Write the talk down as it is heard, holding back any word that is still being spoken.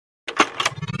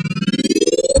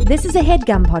This is a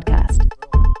HeadGum podcast.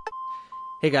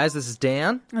 Hey guys, this is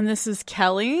Dan. And this is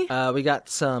Kelly. We got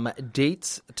some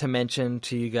dates to mention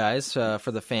to you guys for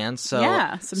the fans. So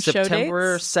yeah, some show dates.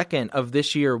 September 2nd of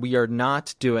this year, we are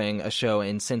not doing a show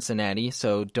in Cincinnati,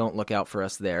 so don't look out for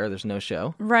us there. There's no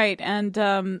show. Right,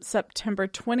 and September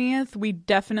 20th, we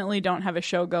definitely don't have a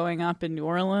show going up in New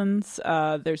Orleans.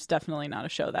 There's definitely not a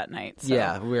show that night. So.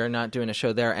 Yeah, we are not doing a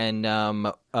show there, and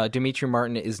Demetri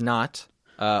Martin is not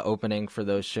opening for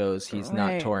those shows. He's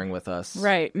not touring with us.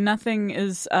 Right. Nothing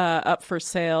is up for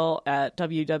sale at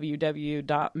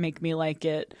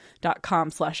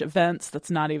www.makemelikeit.com/events.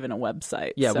 That's not even a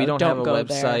website. Yeah, so we don't have a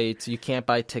website. You can't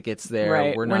buy tickets there.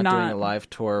 Right. We're not doing a live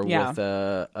tour with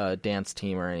a dance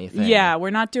team or anything. Yeah,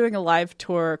 we're not doing a live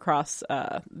tour across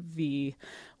the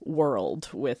world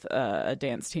with a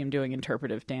dance team doing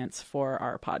interpretive dance for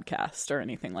our podcast or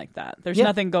anything like that. There's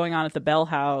nothing going on at the Bell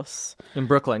House in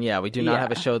Brooklyn. Yeah, we do not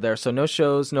have a show there, so no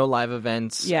shows, no live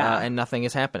events, and nothing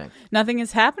is happening. Nothing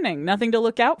is happening. Nothing to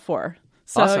look out for.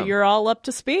 So awesome. You're all up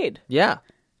to speed. Yeah,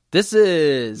 this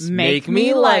is Make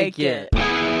Me Like It.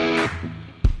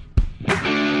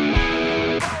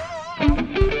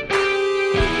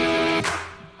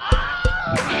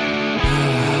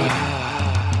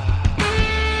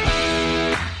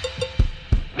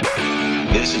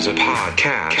 This is a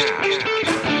podcast.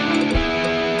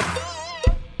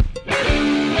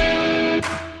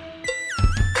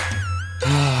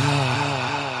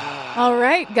 All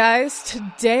right, guys.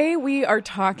 Today we are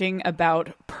talking about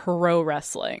pro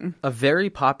wrestling. A very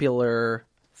popular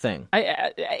thing.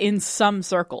 In some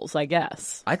circles, I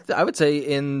guess. I would say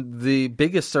in the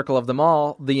biggest circle of them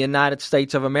all, the United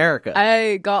States of America.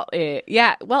 I got it.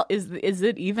 Yeah. Well, is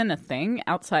it even a thing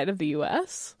outside of the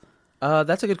U.S.?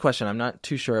 That's a good question. I'm not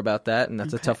too sure about that, and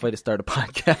that's a tough way to start a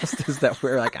podcast, is that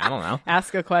we're like, I don't know.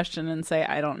 Ask a question and say,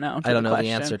 I don't know. I don't know the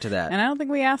answer to that. And I don't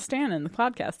think we asked Stan in the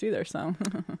podcast either, so.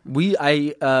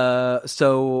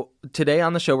 So today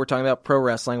on the show, we're talking about pro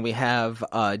wrestling. We have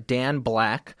Dan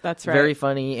Black. That's right. Very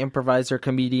funny improviser,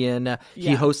 comedian.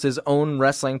 He hosts his own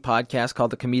wrestling podcast called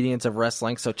The Comedians of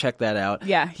Wrestling, so check that out.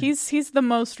 Yeah, he's the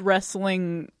most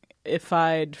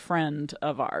wrestling-ified friend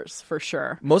of ours, for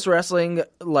sure. Most wrestling,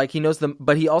 like he knows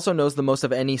but he also knows the most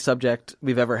of any subject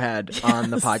we've ever had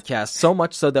on the podcast. So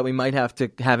much so that we might have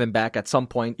to have him back at some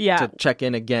point to check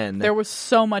in again. There was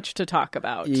so much to talk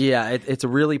about. Yeah, it's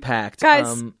really packed.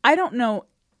 Guys, I don't know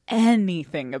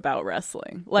anything about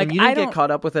wrestling. Like, and you didn't get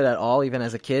caught up with it at all, even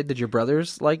as a kid? Did your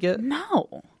brothers like it?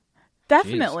 No,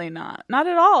 definitely not. Not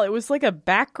at all. It was like a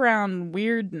background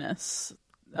weirdness.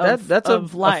 That's a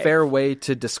fair way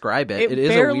to describe it. It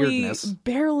is a weirdness.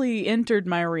 Barely entered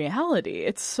my reality.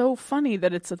 It's so funny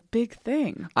that it's a big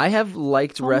thing. I have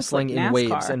liked wrestling like in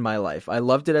waves in my life. I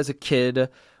loved it as a kid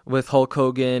with Hulk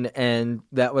Hogan, and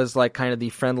that was like kind of the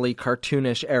friendly,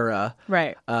 cartoonish era,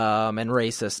 right? And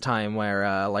racist time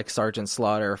where like Sergeant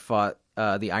Slaughter fought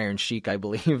the Iron Sheik, I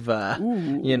believe. It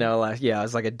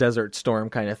was like a Desert Storm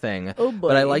kind of thing. Oh boy.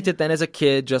 But I liked it then as a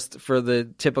kid, just for the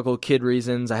typical kid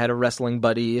reasons. I had a wrestling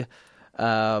buddy,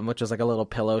 which was like a little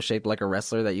pillow shaped like a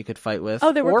wrestler that you could fight with.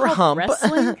 Oh, they were called hump.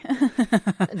 Wrestling?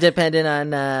 Depending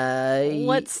on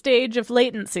what stage of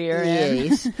latency you're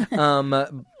in.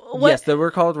 Yes, they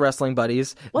were called wrestling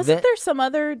buddies. Wasn't there some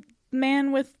other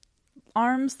man with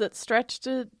arms that stretched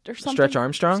it or something? Stretch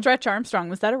Armstrong? Stretch Armstrong.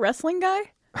 Was that a wrestling guy?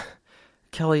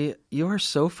 Kelly, you are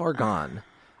so far gone.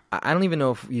 I don't even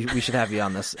know if we should have you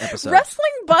on this episode. Wrestling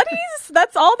buddies?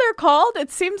 That's all they're called?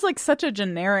 It seems like such a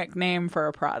generic name for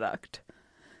a product.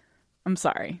 I'm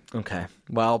sorry. Okay.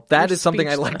 Well, that is something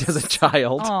I liked as a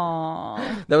child.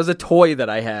 Aww. That was a toy that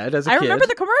I had as a kid. I remember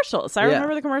the commercials. I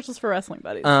remember the commercials for Wrestling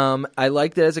Buddies. I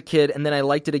liked it as a kid, and then I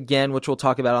liked it again, which we'll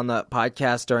talk about on the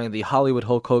podcast during the Hollywood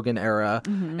Hulk Hogan era.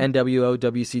 NWO,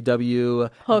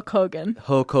 WCW. Hulk Hogan.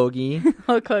 Hulk Hogan.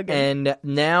 Hulk Hogan. And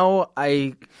now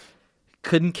I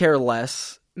couldn't care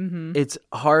less. It's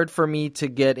hard for me to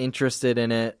get interested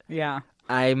in it. Yeah.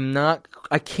 I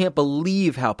can't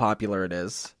believe how popular it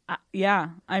is.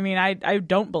 Yeah. I mean, I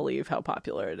don't believe how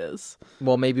popular it is.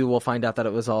 Well, maybe we'll find out that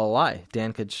it was all a lie.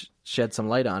 Dan could shed some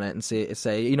light on it and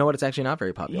say, you know what, it's actually not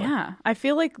very popular. Yeah. I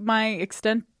feel like my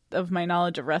extent of my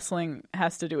knowledge of wrestling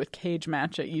has to do with Cage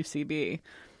Match at UCB,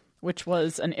 which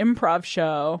was an improv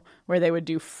show where they would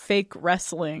do fake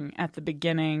wrestling at the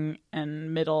beginning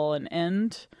and middle and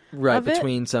end. Right,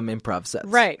 between some improv sets.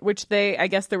 Right, which I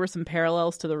guess there were some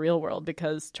parallels to the real world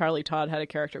because Charlie Todd had a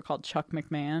character called Chuck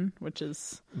McMahon, which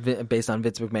is... based on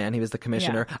Vince McMahon. He was the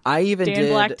commissioner. Yeah. Dan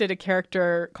Black did a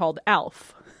character called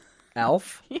Alf.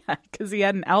 Alf? Yeah, because he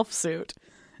had an Alf suit.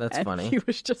 That's and funny. He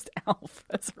was just Alf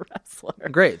as a wrestler.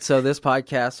 Great. So this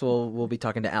podcast we'll be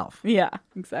talking to Alf. Yeah,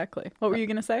 exactly. What were you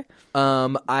gonna say?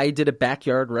 I did a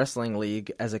backyard wrestling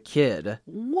league as a kid.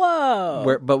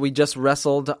 Whoa! But we just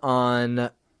wrestled on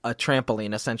a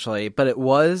trampoline essentially, but it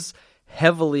was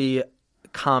heavily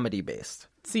comedy based.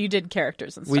 So you did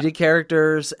characters and stuff. We did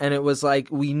characters, and it was like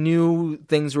we knew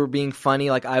things were being funny.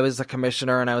 Like I was the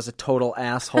commissioner, and I was a total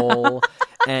asshole.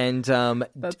 And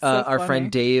our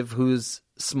friend Dave, who's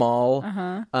small,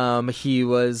 he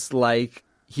was like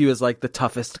the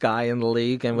toughest guy in the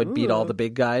league and would beat all the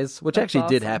big guys, which actually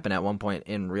did happen at one point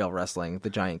in real wrestling.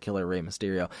 The Giant Killer Rey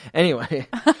Mysterio. Anyway,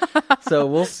 so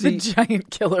we'll see. The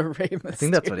Giant Killer Rey Mysterio. I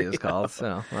think that's what he was called.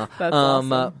 So, well, that's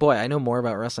awesome. Boy, I know more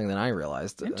about wrestling than I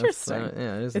realized. Interesting.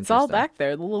 Yeah, it is it's all back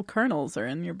there. The little kernels are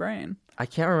in your brain. I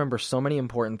can't remember so many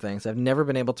important things. I've never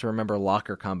been able to remember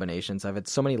locker combinations. I've had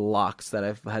so many locks that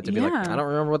I've had to be like, I don't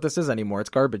remember what this is anymore. It's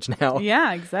garbage now.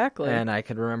 Yeah, exactly. And I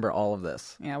could remember all of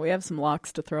this. Yeah, we have some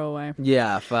locks to throw away.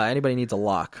 Yeah, if anybody needs a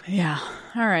lock. Yeah.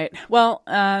 All right. Well,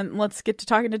 let's get to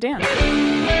talking to Dan.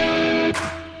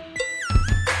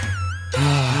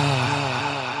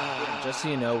 Just so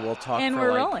you know, we'll talk and for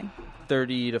we're like rolling.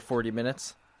 30 to 40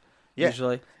 minutes. Yeah.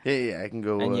 Usually. Yeah, I can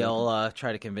go. And you'll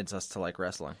try to convince us to like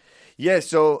wrestling. Yeah,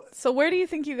 so where do you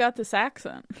think you got this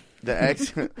accent? The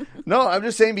accent? No, I'm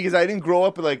just saying because I didn't grow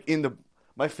up like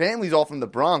my family's all from the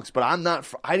Bronx, but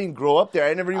I didn't grow up there.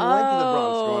 I never even went to the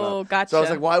Bronx growing up. Gotcha. So I was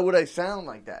like, why would I sound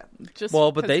like that? Just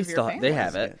but they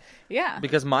have it. Yeah.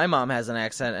 Because my mom has an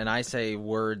accent and I say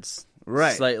words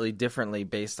slightly differently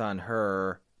based on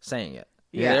her saying it.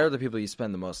 Yeah. They're the people you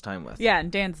spend the most time with. Yeah,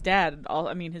 and Dan's dad,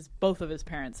 both of his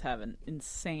parents have an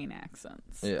insane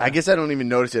accents. Yeah. I guess I don't even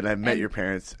notice it, and I've met your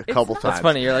parents a couple times. That's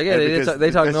funny. You're like, yeah,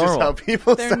 they talk normal. Just how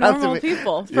people They're sound normal to me.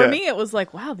 people. For me, it was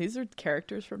like, wow, these are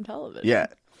characters from television. Yeah.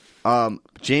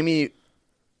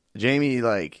 Jamie,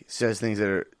 like, says things that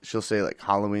are, she'll say, like,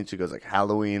 Halloween. She goes, like,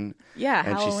 Halloween. Yeah,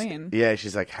 and Halloween.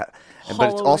 She's like, but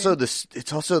it's also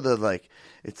the, like,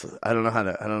 I don't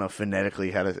know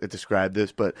phonetically how to describe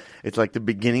this, but it's like the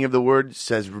beginning of the word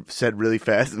said really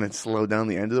fast and then slow down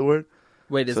the end of the word.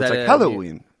 Wait, is so that it's like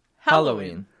Halloween?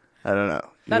 Halloween. I don't know.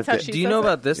 That's how she. Do you know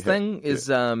about this thing? Is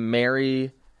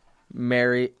Mary?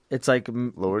 It's like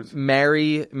Lords.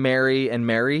 Mary, and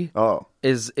Mary. Oh,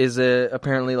 is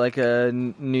apparently like a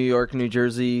New York, New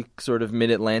Jersey sort of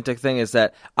mid-Atlantic thing. Is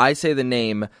that I say the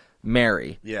name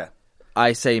Mary? Yeah.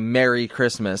 I say Merry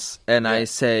Christmas, and I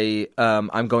say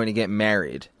I'm going to get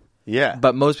married. Yeah.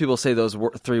 But most people say those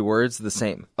three words the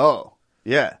same. Oh,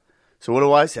 yeah. So what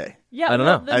do I say? Yeah, I don't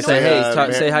know. I say,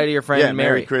 hey, say hi to your friend Mary.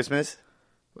 Merry Christmas.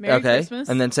 Merry Christmas.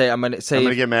 And then say, I'm going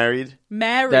to get married.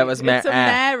 Married. That was it's a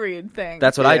married thing.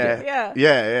 That's what I do.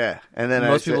 Yeah. And then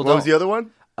most people what was the other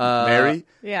one? Mary?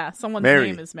 Yeah, someone's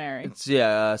name is Mary. Say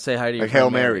hi to your like friend Hail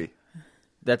Mary.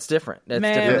 That's different. That's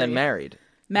different than married.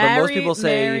 But most people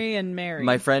say, Mary and Mary.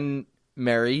 My friend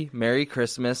Mary, Merry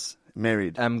Christmas.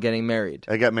 Married. I'm getting married.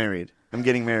 I got married. I'm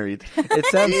getting married. It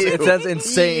sounds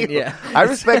insane. Yeah. I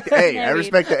respect the A. I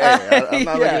respect the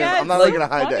A. I'm not going to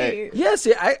hide the A. Yeah,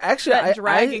 see, I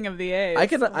dragging of the A.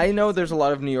 I know there's a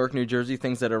lot of New York, New Jersey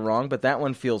things that are wrong, but that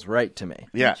one feels right to me.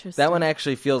 Yeah. That one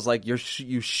actually feels like you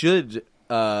should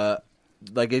like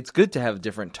it's good to have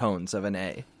different tones of an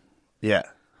A. Yeah.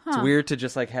 It's weird to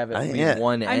just like have it be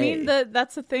one A. I mean,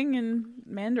 that's the thing in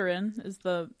Mandarin is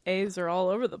the A's are all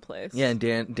over the place. Yeah, and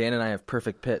Dan and I have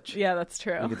perfect pitch. Yeah, that's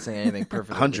true. You could sing anything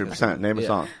perfectly. 100%. Name a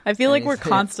song. I feel like we're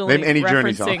constantly Name any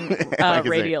Journey song. referencing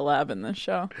Radiolab in this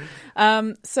show.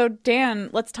 So,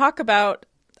 Dan, let's talk about...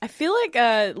 I feel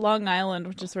like Long Island,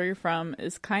 which is where you're from,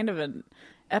 is kind of an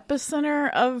epicenter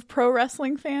of pro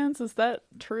wrestling fans. Is that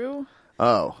true?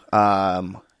 Oh,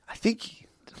 I think...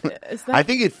 I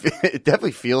think it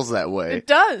definitely feels that way. It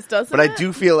does, doesn't it? But I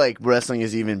do feel like wrestling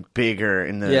is even bigger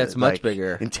in the it's much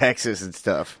bigger in Texas and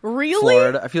stuff. Really?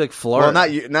 Florida. I feel like Florida. Well,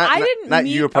 not you. I didn't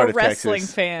meet you were part a of wrestling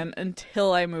Texas. fan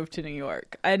until I moved to New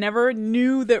York. I never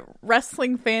knew that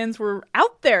wrestling fans were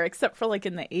out there, except for like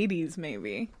in the 80s,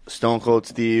 maybe. Stone Cold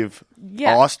Steve.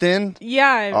 Yeah. Austin.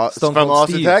 Yeah. Stone from Cold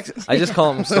Austin, Steve. Texas. I just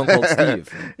call him Stone Cold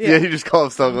Steve. Yeah, you just call him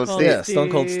Stone Cold Steve. Yeah,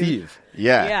 Stone Cold Steve.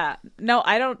 Yeah. Yeah. No,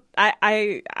 I don't.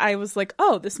 I was like,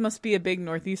 oh, this must be a big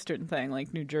Northeastern thing,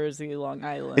 like New Jersey, Long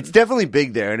Island. It's definitely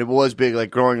big there, and it was big. Like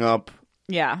growing up,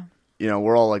 yeah. You know,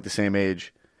 we're all like the same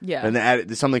age. Yeah. And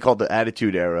there's something called the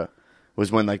Attitude Era,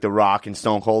 was when like The Rock and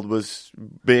Stone Cold was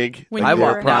big. When I you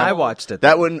were watched it.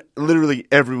 That when literally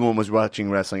everyone was watching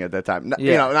wrestling at that time.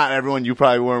 You know, not everyone. You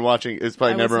probably weren't watching. It's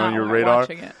probably never on your radar.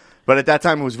 Watching it. But at that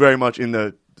time, it was very much in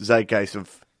the zeitgeist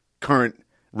of current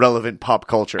relevant pop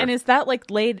culture. And is that like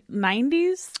late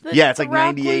 90s? Yeah, it's like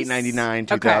 98, 99,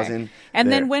 2000. Okay.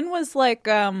 And then when was like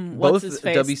what's his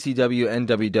face? Both WCW and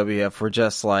WWF were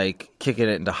just like kicking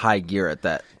it into high gear at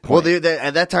that point. Well, they,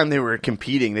 at that time they were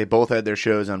competing. They both had their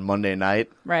shows on Monday night.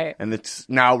 Right. And it's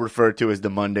now referred to as the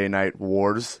Monday Night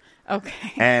Wars.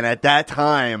 Okay. And at that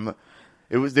time,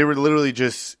 they were literally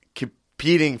just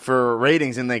competing for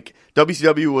ratings, and like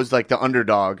WCW was like the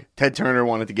underdog. Ted Turner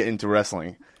wanted to get into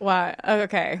wrestling. Why?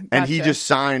 Okay. Gotcha. And he just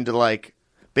signed like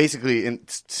basically in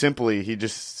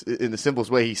the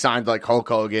simplest way, he signed like Hulk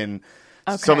Hogan,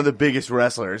 some of the biggest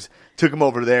wrestlers, took him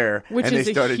over there, which and is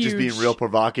they started just being real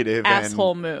provocative.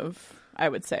 Asshole move, I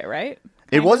would say, right?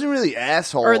 It wasn't really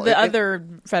asshole. Or the other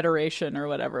federation or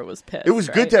whatever was pissed. It was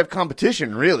good to have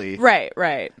competition, really. Right.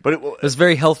 But it was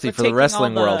very healthy for the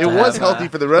wrestling world. It was healthy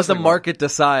for the wrestling world. Let the market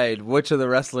decide which of the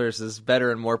wrestlers is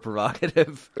better and more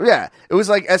provocative. Yeah. It was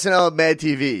like SNL and Mad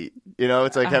TV. You know,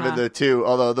 it's like having the two,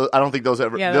 although I don't think those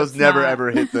never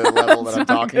ever hit the level that I'm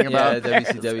talking about. Yeah,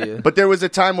 WCW. But there was a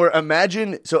time where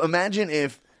imagine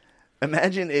if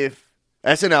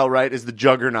SNL, right, is the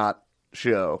juggernaut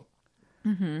show.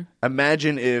 Mm-hmm.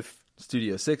 Imagine if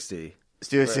Studio 60.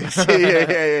 Studio 60.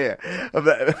 Yeah.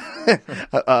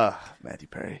 Matthew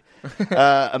Perry.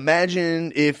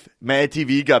 Imagine if Mad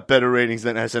TV got better ratings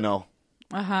than SNL.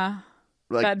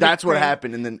 Like that's what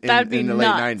happened in the late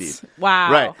 90s.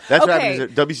 Wow. Right. That's what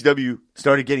happened. WCW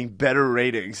started getting better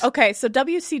ratings. Okay, so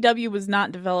WCW was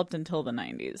not developed until the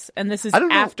 90s. And this is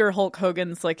after Hulk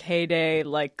Hogan's like heyday,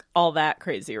 like all that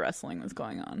crazy wrestling was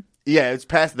going on. Yeah, it's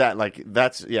past that. Like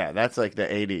that's like the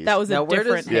 80s. That was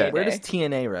different heyday. Where does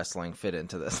TNA wrestling fit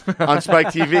into this? On Spike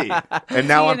TV, and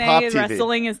now on Pop TV. TNA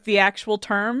wrestling is the actual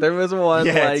term. There was one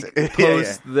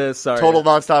post this. Sorry, total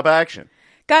nonstop action.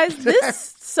 Guys, this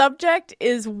subject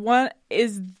is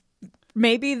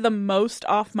maybe the most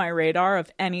off my radar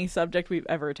of any subject we've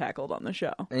ever tackled on the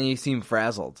show. And you seem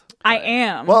frazzled. I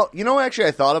am. Well, actually,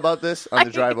 I thought about this on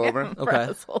the drive over.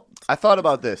 Okay, I thought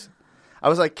about this. I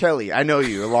was like, Kelly, I know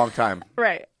you a long time.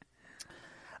 Right.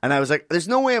 And I was like, there's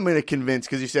no way I'm going to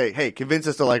because you say, hey, convince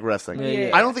us to like wrestling.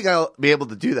 Yeah. I don't think I'll be able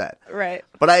to do that. Right.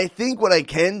 But I think what I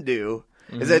can do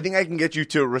is I think I can get you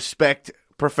to respect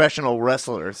professional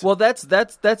wrestlers. Well, that's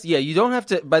you don't have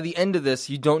to, by the end of this,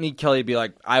 you don't need Kelly to be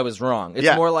like, I was wrong.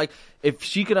 It's more like, if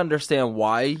she could understand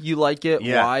why you like it,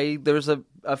 why there's a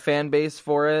fan base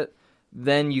for it,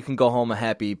 then you can go home a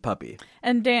happy puppy.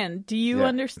 And Dan, do you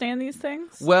understand these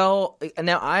things? Well,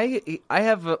 now I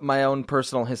have my own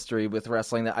personal history with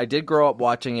wrestling. That I did grow up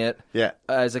watching it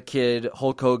as a kid.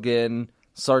 Hulk Hogan,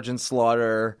 Sergeant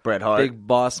Slaughter, Bret Hart, Big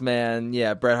Boss Man,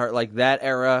 Bret Hart, like that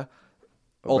era.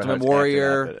 Ultimate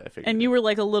Warrior. And you were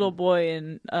like a little boy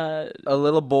in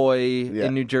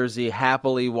New Jersey,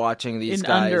 happily watching these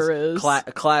guys.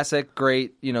 Classic,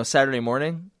 great, Saturday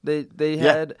morning they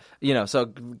had, so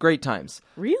great times.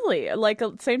 Really? Like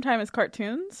same time as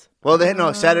cartoons? Well, they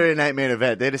had Saturday Night Main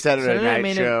Event. They had a Saturday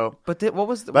night show. But what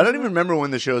was But I don't even remember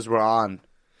when the shows were on.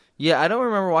 Yeah, I don't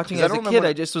remember watching it as a kid.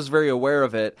 I just was very aware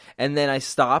of it. And then I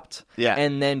stopped. Yeah.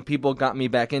 And then people got me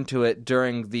back into it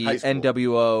during the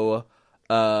NWO.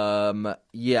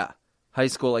 High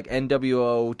school, like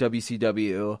NWO,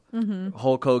 WCW,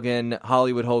 Hulk Hogan,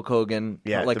 Hollywood Hulk Hogan,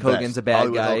 like Hogan's a bad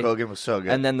Hollywood guy. Hulk Hogan was so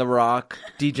good. And then The Rock,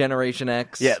 D-Generation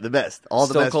X. Yeah, the best. All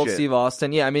the Stone best Cold shit. Steve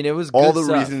Austin. Yeah, I mean, it was all good the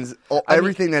stuff. Reasons,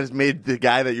 everything that has made the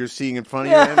guy that you're seeing in front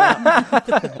of you right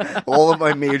now. All of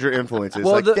my major influences.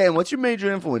 Well, Dan, what's your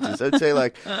major influences? I'd say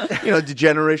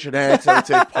D-Generation X. I'd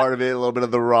say part of it, a little bit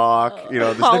of The Rock.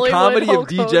 The comedy of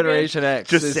D-Generation X.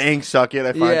 Just saying "suck it."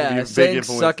 I find to be a big influence.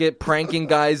 Saying "suck it," pranking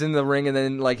guys in the ring, and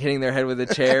then like hitting their head with a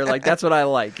chair. Like that's what I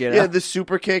like. Yeah, the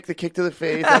super kick, the kick to the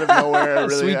face out of nowhere.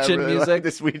 Sweet chin music. Like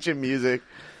the sweet chin music.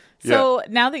 So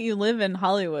now that you live in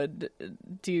Hollywood,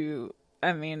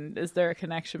 is there a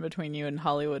connection between you and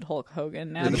Hollywood Hulk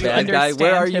Hogan now? The bad guy.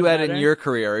 Where are you at in your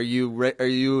career? Are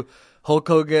you Hulk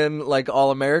Hogan, like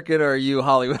All-American, or are you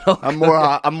Hollywood Hulk Hogan?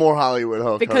 I'm more Hollywood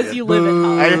Hulk because Hogan. You live in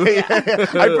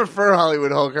Hollywood. I prefer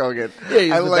Hollywood Hulk Hogan. Yeah,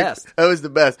 he's the best. That was the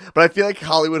best. But I feel like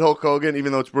Hollywood Hulk Hogan,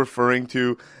 even though it's referring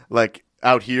to like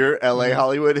out here, LA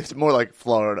Hollywood, it's more like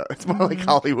Florida. It's more like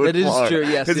Hollywood, Florida. It is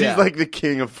true, yes. Because he's like the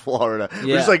king of Florida.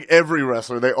 Yeah. Just like every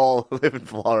wrestler, they all live in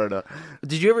Florida.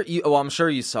 Did you ever, I'm sure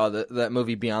you saw that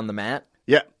movie Beyond the Mat?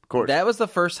 Yeah, of course. That was the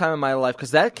first time in my life,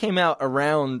 because that came out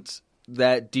around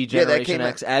that D-Generation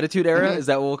X Attitude Era. Is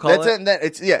that what we'll call it?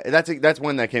 That's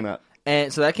when that came out.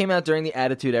 And so that came out during the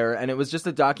Attitude Era, and it was just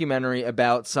a documentary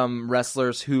about some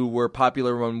wrestlers who were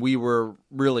popular when we were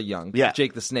really young. Yeah.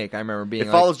 Jake the Snake, I remember being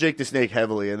It follows Jake the Snake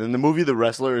heavily, and then the movie The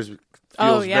Wrestler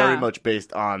feels very much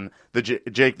based on the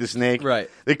Jake the Snake. Right.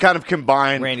 They kind of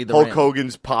combine Randy the Hulk Ram.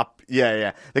 Hogan's pop.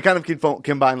 Yeah. They kind of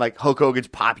combine like Hulk Hogan's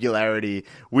popularity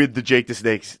with the Jake the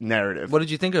Snake's narrative. What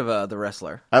did you think of The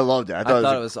Wrestler? I loved it. I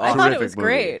thought it was awesome. I thought it was movie.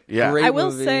 great. Yeah. Great I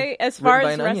will movie, say, as far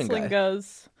written as by an Onion wrestling guy.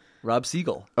 goes, Rob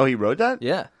Siegel. Oh, he wrote that?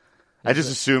 Yeah. I just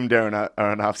assumed Darren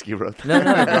Aronofsky wrote that.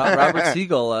 No. Robert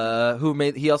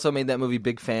Siegel, he also made that movie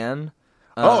Big Fan.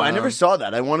 I never saw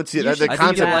that. I wanted to see it. The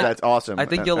concept of that's awesome. I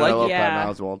think And you'll I like love it.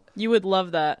 Patton Oswalt. you would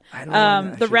love that. I don't know, I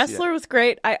should The see Wrestler that. was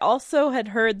great. I also had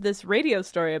heard this radio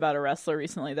story about a wrestler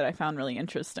recently that I found really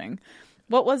interesting.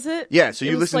 What was it? Yeah, so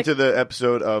It you was listened to the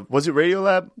episode of, was it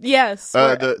Radiolab? Yes.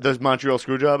 where- The Montreal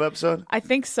Screwjob episode? I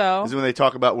think so. Is when they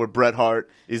talk about where Bret Hart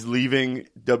is leaving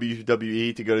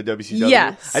WWE to go to WCW.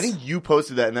 Yes. I think you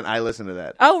posted that, and then I listened to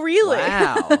that. Oh, really?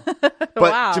 Wow. But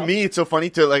Wow. to me, it's so funny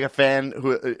to like a fan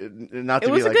who not to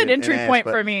It was be like a good an entry ass, point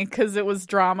but- for me because it was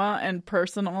drama and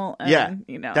personal. And, Yeah,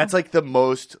 you know, that's like the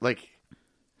most like.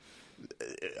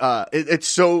 It's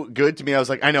so good to me. I was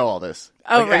like, I know all this.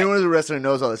 Oh, like, right. Anyone who's a wrestler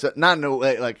knows all this. Not in a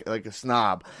way like a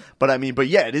snob, but I mean, but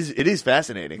yeah, it is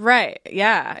fascinating. right.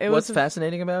 Yeah, it What's was.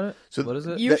 fascinating about it? So What is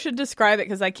it? You should describe it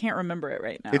because I can't remember it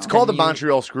right now. It's called the you-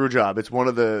 Montreal Screwjob. It's one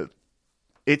of the.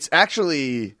 It's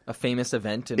actually. A famous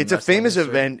event in It's a wrestling famous history?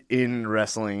 event in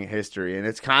wrestling history, and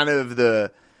it's kind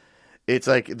of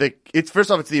it's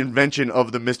first off, it's the invention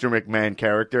of the Mr. McMahon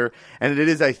character, and it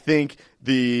is, I think,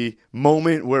 the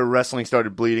moment where wrestling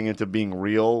started bleeding into being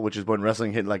real, which is when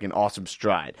wrestling hit like an awesome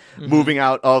stride, moving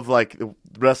out of like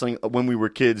wrestling when we were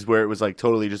kids, where it was like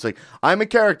totally just like I'm a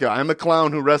character, I'm a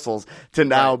clown who wrestles, to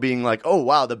now being like, oh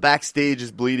wow, the backstage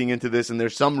is bleeding into this, and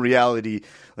there's some reality,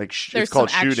 like There's it's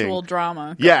called some shooting. actual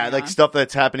drama. Yeah, going like on. stuff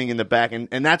that's happening in the back, and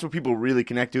that's what people really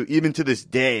connect to, even to this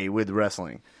day with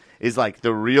wrestling, is like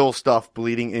the real stuff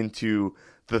bleeding into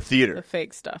the theater. the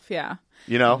fake stuff. Yeah.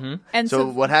 You know? And so so-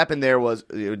 what happened there was,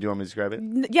 do you want me to describe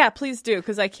it? Yeah, please do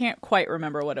because I can't quite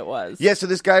remember what it was. Yeah, so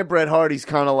this guy, Bret Hart, he's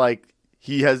kind of like,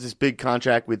 he has this big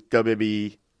contract with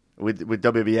WWE, with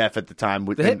WWF at the time.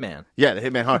 The Hitman. Yeah, the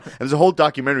Hitman Hart. And there's a whole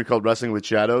documentary called Wrestling with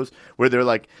Shadows where they're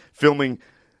like filming,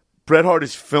 Bret Hart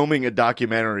is filming a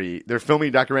documentary. They're filming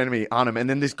a documentary on him, and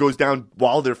then this goes down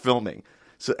while they're filming.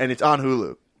 So, and it's on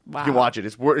Hulu. Wow. You can watch it.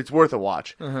 It's worth a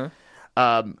watch.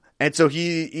 And so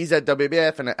he's at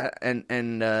WWF,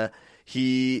 and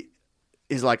he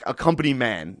is like a company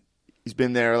man. He's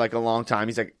been there like a long time.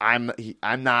 He's like, I'm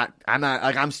not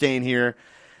like, I'm staying here.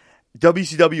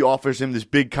 WCW offers him this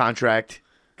big contract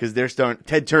because they're starting.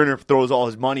 Ted Turner throws all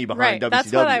his money behind Right. WCW.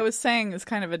 That's what I was saying is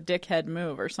kind of a dickhead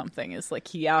move or something. Is like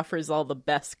he offers all the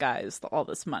best guys all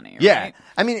this money. Right? Yeah,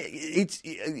 I mean, it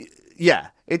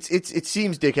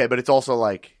seems dickhead, but it's also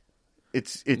like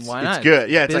it's Why it's not? good.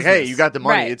 Yeah, it's like, hey, Business. you got the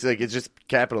money. Right. It's like it's just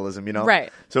capitalism, you know.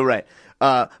 Right. So right.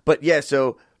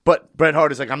 But Bret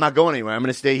Hart is like, I'm not going anywhere. I'm going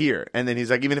to stay here. And then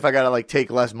he's like, even if I got to like take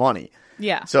less money.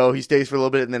 Yeah. So he stays for a little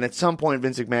bit, and then at some point,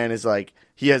 Vince McMahon is like,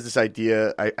 he has this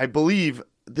idea. I believe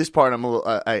this part I'm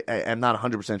not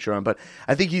 100% sure on, but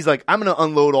I think he's like, I'm going to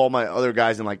unload all my other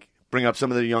guys and like bring up some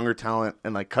of the younger talent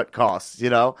and like cut costs, you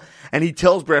know? And he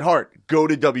tells Bret Hart, go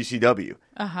to WCW.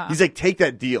 He's like, take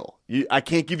that deal. I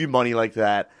can't give you money like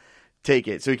that. Take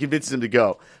it. So he convinces him to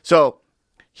go. So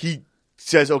he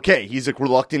says, okay. He's like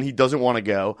reluctant. He doesn't want to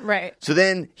go. Right. So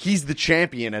then he's the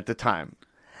champion at the time.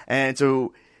 And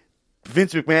so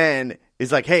Vince McMahon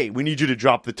is like, hey, we need you to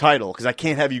drop the title because I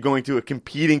can't have you going to a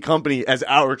competing company as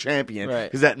our champion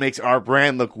because that makes our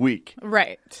brand look weak.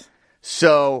 Right.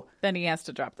 So Then he has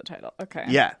to drop the title. Okay.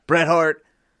 yeah, Bret Hart,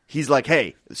 he's like,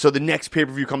 hey, so the next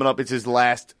pay-per-view coming up, it's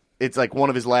like one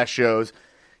of his last shows.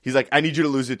 He's like, I need you to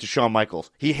lose it to Shawn Michaels.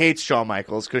 He hates Shawn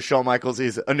Michaels because Shawn Michaels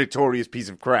is a notorious piece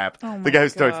of crap. The guy who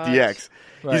starts gosh. DX.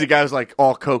 He's a guy who's like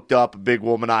all coked up, a big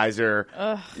womanizer,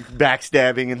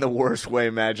 backstabbing in the worst way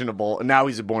imaginable. And now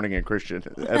he's a born-again Christian,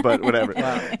 but whatever.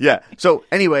 Yeah. So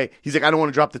anyway, he's like, I don't want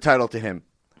to drop the title to him.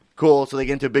 Cool. So they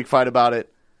get into a big fight about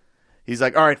it. He's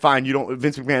like, all right, fine.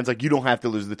 Vince McMahon's like, you don't have to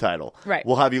lose the title. Right.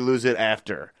 We'll have you lose it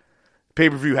after.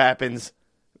 Pay-per-view happens.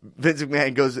 Vince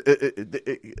McMahon goes,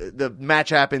 the match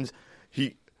happens.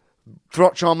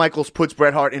 Shawn Michaels puts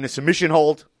Bret Hart in a submission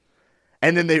hold,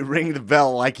 and then they ring the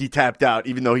bell like he tapped out,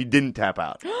 even though he didn't tap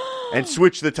out, and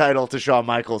switch the title to Shawn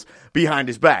Michaels behind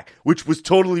his back, which was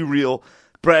totally real.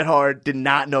 Bret Hart did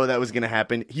not know that was going to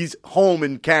happen. He's home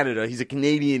in Canada. He's a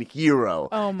Canadian hero.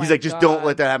 Oh my He's like, just don't God.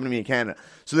 let that happen to me in Canada.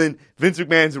 So then Vince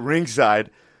McMahon's ringside.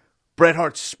 Bret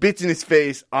Hart spits in his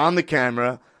face on the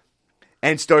camera.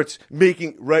 and starts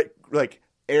making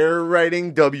air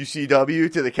writing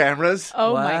WCW to the cameras.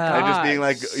 Oh my god! And just being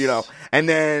like, and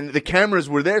then the cameras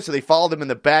were there, so they followed him in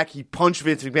the back. He punched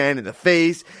Vince McMahon in the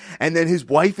face, and then his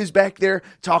wife is back there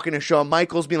talking to Shawn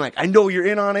Michaels, being like, "I know you're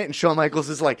in on it," and Shawn Michaels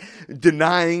is like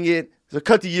denying it. So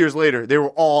cut to years later, they were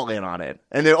all in on it,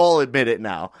 and they all admit it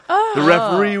now. Oh. The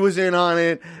referee was in on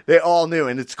it. They all knew,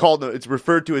 and it's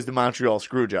referred to as the Montreal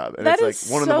Screwjob. And that it's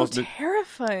is one of so the most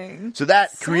terrifying. So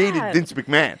that created Vince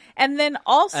McMahon. And then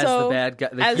also as the bad guy,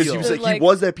 Because he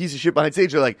was that piece of shit behind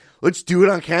stage. They're like, let's do it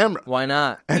on camera. Why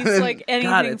not? He's like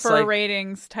anything for a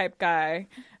ratings type guy.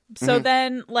 So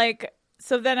then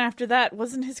after that,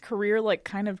 wasn't his career like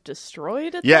kind of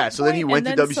destroyed at that point? So then he went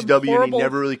to WCW and he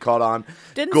never really caught on.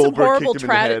 Didn't Goldberg some horrible kicked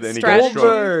him in the head and he got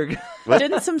Goldberg.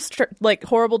 Didn't some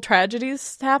horrible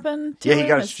tragedies happen to him? He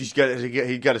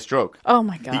got a stroke. Oh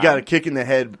my god. He got a kick in the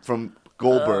head from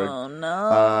Goldberg. Oh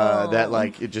no.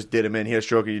 It just did him in. He had a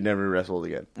stroke and he never wrestled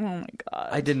again. Oh my god.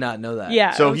 I did not know that.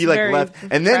 Yeah. So he left,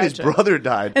 and then his brother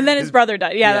died. And then his brother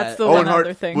died. Yeah, that's the Owen one other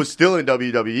Hart thing. was still in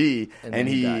WWE, and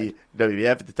he WWF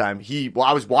at the time.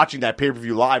 I was watching that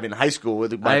pay-per-view live in high school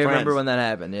with my friends. I remember when that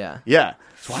happened. Yeah. Yeah, I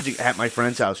was watching at my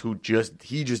friend's house.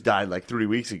 He just died like 3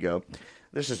 weeks ago.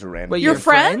 This is a random. Wait, your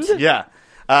friend? Yeah.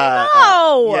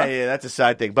 No. Yeah, that's a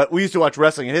side thing. But we used to watch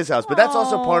wrestling at his house. But that's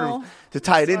also part of to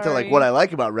tie it into like what I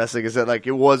like about wrestling is that like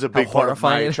it was a big part of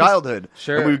my childhood.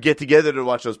 Sure. And we would get together to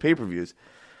watch those pay-per-views.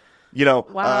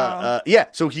 Wow.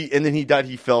 So he died.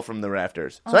 He fell from the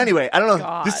rafters. So anyway, I don't know.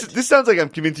 God. This sounds like I'm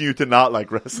convincing you to not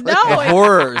like wrestling. No,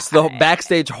 the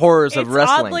backstage horrors of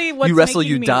wrestling. Oddly what's you wrestle,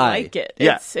 making you me die. Like it.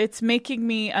 Yeah. It's making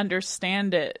me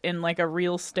understand it in like a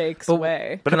real stakes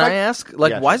way. But Can I ask,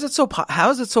 why is it so? How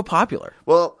is it so popular?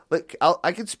 Well,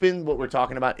 I could spin what we're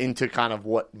talking about into kind of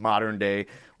what modern day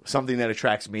something that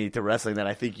attracts me to wrestling that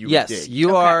I think you would dig.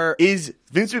 You are. Is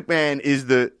Vince McMahon is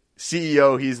the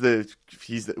CEO?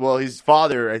 His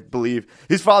father, I believe,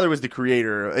 his father was the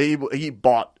creator. He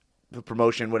bought the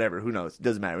promotion, whatever. Who knows? It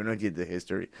doesn't matter. We don't get the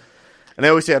history. And I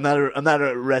always say I'm not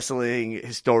a wrestling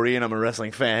historian. I'm a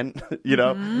wrestling fan.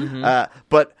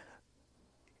 But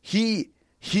he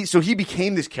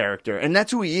became this character, and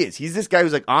that's who he is. He's this guy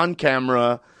who's like on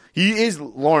camera. He is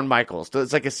Lorne Michaels. So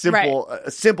it's like a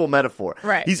simple metaphor.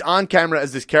 Right. He's on camera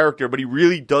as this character, but he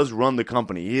really does run the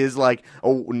company. He is like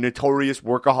a notorious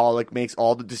workaholic, makes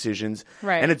all the decisions.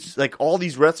 Right. And it's like all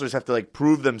these wrestlers have to like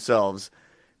prove themselves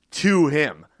to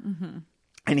him. Mm-hmm.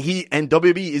 And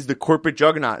WB is the corporate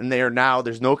juggernaut, and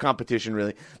there's no competition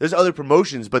really. There's other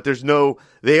promotions, but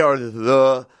they are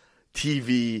the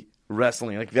TV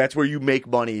wrestling. Like that's where you make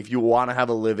money if you want to have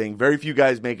a living. Very few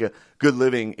guys make a good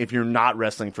living if you're not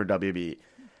wrestling for WWE.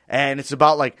 And it's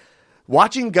about like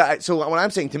watching guys. So what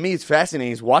I'm saying, to me, it's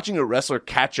fascinating is watching a wrestler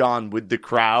catch on with the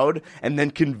crowd and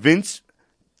then convince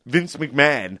Vince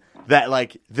McMahon that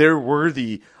like they're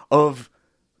worthy of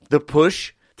the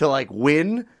push to like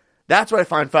win. That's what I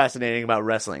find fascinating about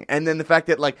wrestling. And then the fact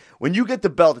that like when you get the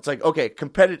belt, it's like, okay,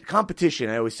 competition.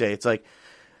 I always say it's like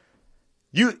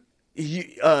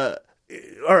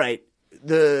all right,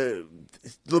 the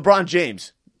LeBron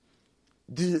James,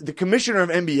 the commissioner of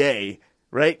NBA,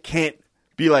 right, can't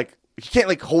be like, he can't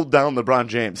like hold down LeBron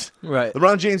James. Right.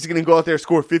 LeBron James is going to go out there,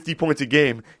 score 50 points a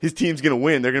game. His team's going to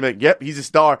win. They're going to be like, yep, he's a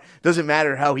star. Doesn't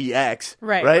matter how he acts.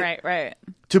 Right.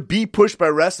 To be pushed by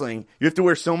wrestling, you have to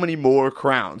wear so many more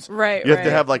crowns. Right. You have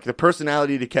to have like the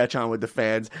personality to catch on with the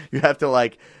fans. You have to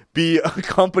like be a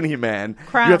company man.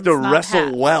 Crowns, you have to not wrestle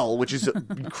hats. well, which is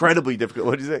incredibly difficult.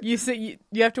 What did you say? You say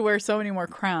you have to wear so many more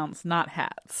crowns, not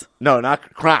hats. No,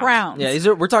 not crowns. Crowns.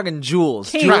 Yeah, we're talking jewels.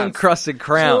 Kings. Jewel-encrusted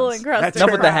crowns. Jewel-encrusted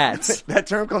Enough with the crowns. hats. That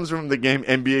term comes from the game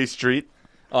NBA Street.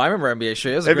 Oh, I remember NBA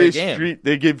Street. It was a NBA great game. Street,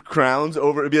 they give crowns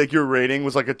over. It'd be like your rating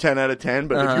was like a 10 out of 10,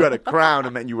 but if you had a crown,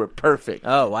 it meant you were perfect.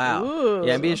 Oh, wow. Ooh.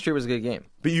 Yeah, NBA Street was a good game.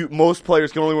 But most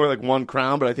players can only wear like one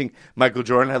crown, but I think Michael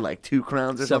Jordan had like 2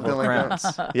 crowns or Several something crowns.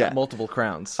 like that. Yeah. Multiple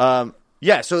crowns.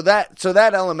 Yeah, so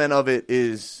that element of it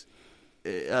is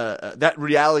that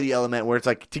reality element where it's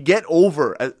like to get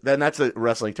over, and that's a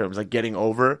wrestling term, it's like getting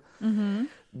over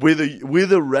with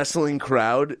a wrestling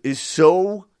crowd is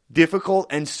so difficult,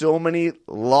 and so many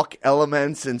luck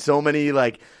elements, and so many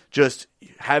like just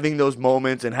having those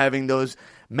moments and having those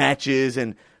matches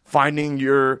and finding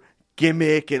your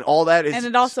gimmick and all that is. And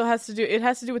it also has to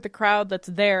do with the crowd that's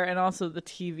there and also the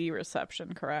TV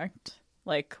reception, correct?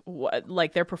 Like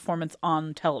their performance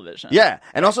on television. Yeah,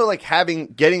 and also like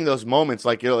getting those moments,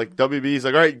 like like WB's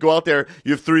like, all right, go out there,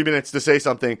 you have 3 minutes to say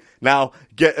something. Now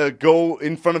go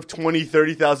in front of 20,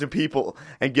 30,000 people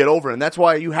and get over. And that's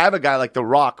why you have a guy like The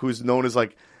Rock, who's known as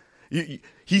like,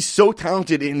 he's so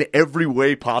talented in every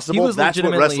way possible. He was That's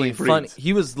what wrestling funny. breeds.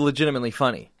 He was legitimately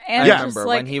funny. And I remember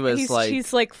when he was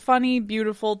he's like funny,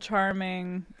 beautiful,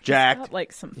 charming, jacked. He's got,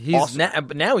 like some. He's awesome.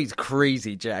 now he's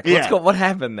crazy, Jack. Yeah. What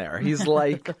happened there? He's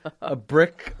like a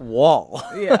brick wall.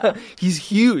 Yeah. He's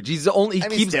huge. He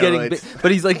keeps getting big,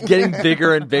 but he's like getting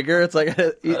bigger and bigger. It's like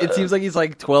it seems like he's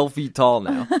like 12 feet tall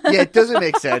now. Yeah, it doesn't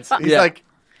make sense. He's like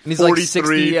And he's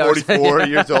 43, like 60 44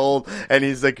 years old, and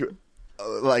he's like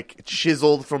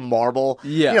chiseled from marble.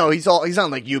 Yeah. You know, he's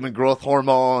on like human growth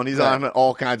hormone. He's on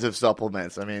all kinds of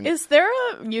supplements. I mean, Is there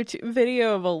a YouTube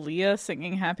video of Aaliyah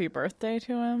singing "Happy Birthday"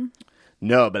 to him?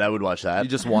 no, but I would watch that. You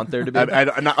just want there to be.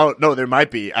 No, there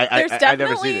might be. There's I've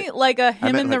never seen definitely it. like a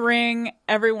him meant, in the like- ring,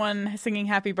 everyone singing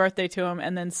 "Happy Birthday" to him,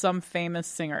 and then some famous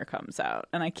singer comes out,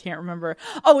 and I can't remember.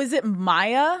 Oh, is it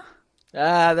Maya?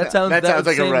 That sounds like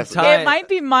a same wrestler. time. It might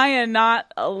be Maya,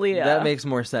 not Aaliyah. That makes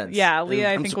more sense. Yeah, Aaliyah.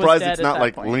 I I'm think surprised was dead it's at not that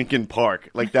like point. Linkin Park.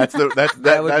 Like that would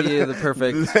be the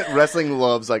perfect. wrestling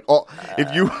loves like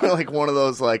if you were like one of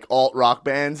those like alt rock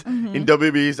bands Mm-hmm. in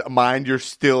WWE's mind, you're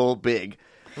still big.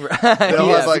 Yeah,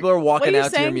 like- people are What walking are you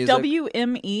out to your saying? music.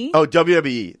 WME? Oh,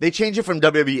 WWE. They changed it from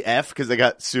WWF because they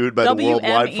got sued by the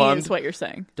Worldwide WME Fund. is what you're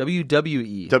saying.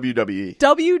 WWE. WWE.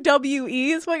 WWE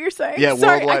is what you're saying. Yeah,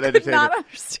 sorry, Worldwide I could not Entertainment.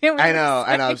 understand. What I you're know.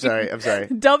 I'm saying. sorry.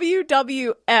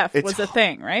 WWF was a It's-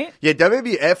 thing, right? Yeah,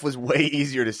 WWF was way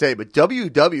easier to say, but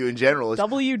WW in general is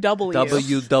WW.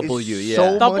 WW. is Yeah.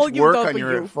 so much work on WW.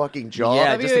 your fucking jaw.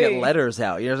 Yeah, just to get WWE. letters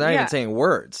out. You're not Yeah. even saying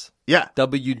words. Yeah.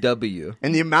 WW.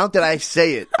 And the amount that I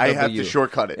say it, I have to W.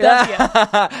 shortcut it.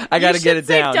 I got to get it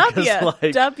down. 'cause,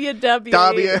 like,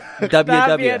 WW.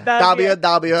 WW.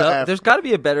 WWF. There's got to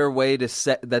be a better way to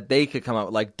set that they could come up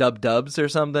with, like dubs or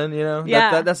something. You know,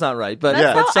 Yeah. that's not right. But That's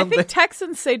Yeah. how, that's I something. think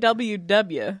Texans say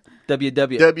WW.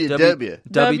 WW. WW.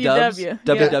 WW. Yeah.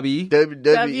 WWE.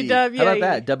 WWE. WW. How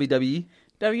about that? WWE.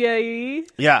 WAE.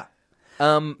 Yeah.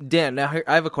 Dan, now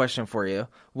I have a question for you.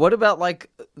 What about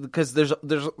because there's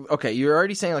okay, you're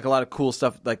already saying like a lot of cool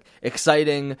stuff, like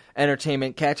exciting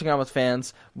entertainment, catching on with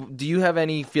fans. Do you have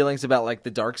any feelings about like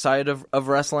the dark side of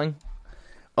wrestling?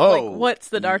 Oh. Like, what's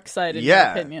the dark side in your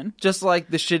yeah. opinion? Just like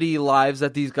the shitty lives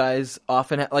that these guys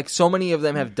often like so many of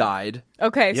them have died.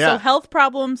 Okay, Yeah. so health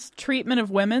problems, treatment of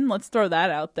women. Let's throw that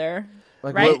out there.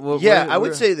 Like, Right? I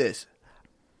would say this.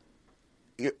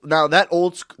 Now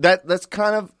that's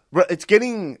kind of it's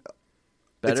getting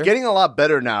better? It's getting a lot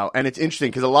better now, and it's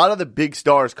interesting because a lot of the big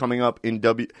stars coming up in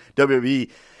WWE.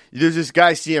 There's this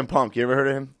guy CM Punk. You ever heard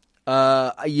of him?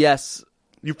 Yes.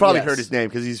 You've probably Yes. heard his name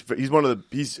because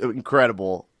he's an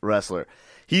incredible wrestler.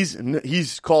 He's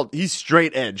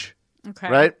straight edge, Okay.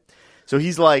 right? So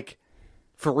he's like,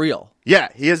 For real. yeah,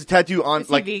 he has a tattoo on Is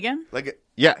he like vegan? like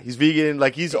yeah, he's vegan,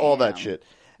 like he's all that shit,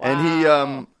 and he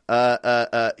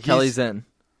he's, Kelly's in.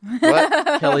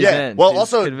 what? Kelly's Yeah, in. well, She's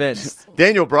also convinced.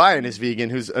 Daniel Bryan is vegan,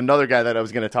 who's another guy that I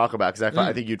was going to talk about because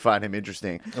I think you'd find him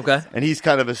interesting. Okay. And he's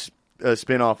kind of a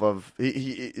spin-off of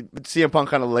CM Punk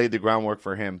kind of laid the groundwork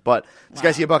for him. But this guy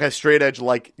CM Punk has straight edge,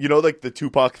 like like the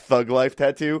Tupac Thug Life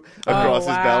tattoo across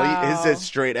his belly. His says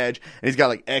straight edge, and he's got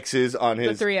like X's on The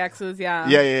his 3 X's, yeah.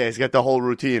 Yeah. He's got the whole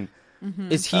routine.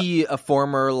 Is he a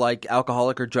former like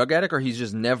alcoholic or drug addict, or he's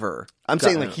just never? I'm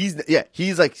saying like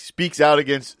he's like speaks out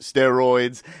against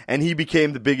steroids, and he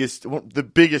became the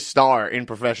biggest star in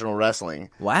professional wrestling.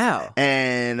 Wow.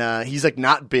 And he's like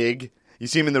not big. You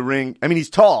see him in the ring. I mean, he's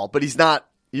tall, but he's not.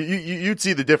 You'd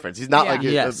see the difference. He's not Yeah. like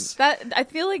Yes. That I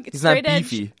feel like He's not straight edge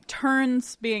beefy.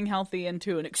 turns being healthy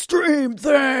into an extreme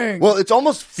thing. well, it's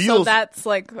almost So feels. that's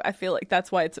like I feel like that's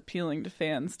why it's appealing to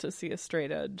fans to see a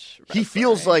straight edge. He wrestler,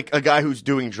 feels right? like a guy who's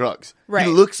doing drugs. Right.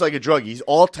 He looks like a druggie. He's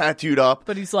all tattooed up.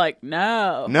 but he's like,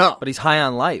 no. No. But he's high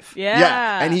on life.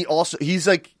 Yeah. And he's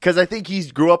like, because I think he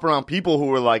grew up around people who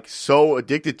were like so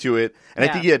addicted to it, and I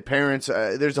Yeah. think he had parents.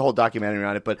 There's a whole documentary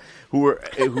on it, but who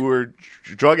were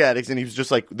drug addicts, and he was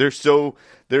just like, they're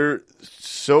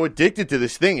so addicted to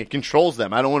this thing, it controls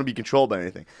them. I don't want to be controlled by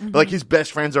anything. But like his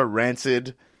best friends are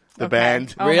Rancid, the Okay.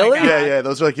 band. Oh my Really? God. Yeah,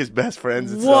 those are like his best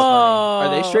friends. And Whoa. stuff.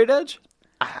 Are they straight edge?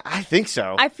 I think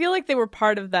so. I feel like they were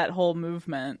part of that whole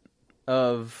movement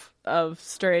Of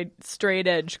straight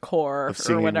edge core Of or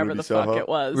singing whatever Ruby the fuck Soho? it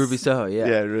was. Ruby Soho, yeah.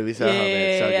 Yeah, Ruby Soho,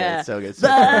 man. Yeah. So good. So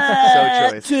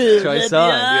choice. Choice song.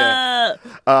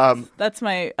 Yeah. That's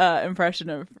my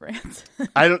impression of Rancid.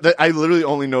 I literally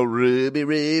only know Ruby.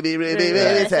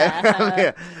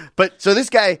 Yeah. But so this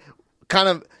guy kind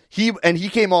of he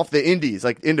came off the indies,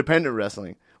 like independent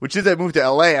wrestling, which is I moved to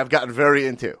LA I've gotten very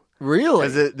into. Really?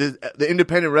 As the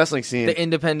independent wrestling scene. The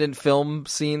independent film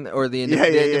scene, or the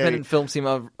independent film scene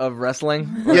of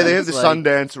wrestling? Yeah, they have the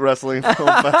Sundance Wrestling Film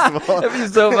Festival. It'd be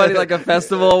so funny, like a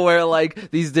festival where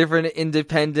like these different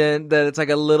independent, that it's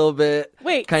like a little bit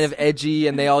kind of edgy,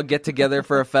 and they all get together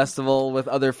for a festival with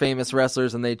other famous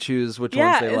wrestlers, and they choose which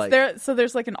ones they like. So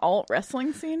there's like an alt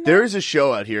wrestling scene now? There is a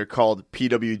show out here called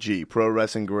PWG, Pro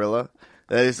Wrestling Guerrilla,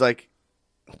 that is like,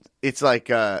 it's like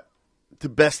the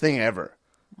best thing ever.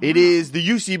 It is the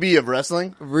UCB of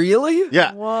wrestling. Really?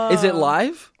 Yeah. Whoa. Is it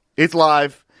live? It's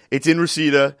live. It's in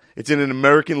Reseda. It's in an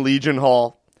American Legion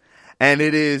Hall. And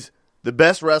it is the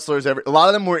best wrestlers ever. A lot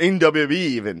of them were in WWE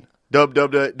even.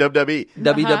 WWE. WWE.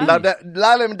 A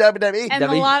lot of them WWE.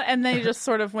 And they just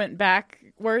sort of went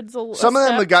backwards a little. Some of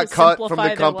them got cut from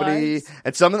the company. Lives.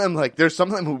 And some of them, like, there's some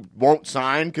of them who won't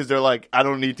sign because they're like, I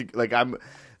don't need to, like,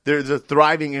 there's a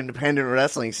thriving independent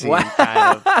wrestling scene. Wow.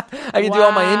 Kind of. I can do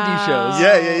all my indie shows.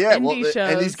 Yeah. Indie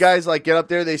shows. And these guys like get up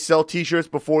there, they sell T-shirts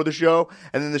before the show,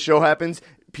 and then the show happens.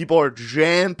 People are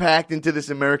jam-packed into this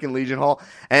American Legion Hall,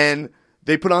 and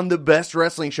they put on the best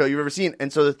wrestling show you've ever seen.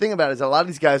 And so the thing about it is a lot of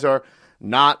these guys are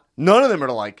none of them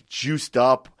are like juiced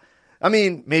up. I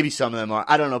mean, maybe some of them are.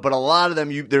 I don't know. But a lot of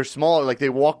them, they're smaller. Like, they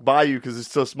walk by you because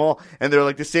it's so small, and they're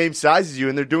like the same size as you,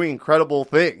 and they're doing incredible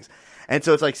things. And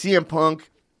so it's like CM Punk.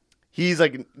 He's,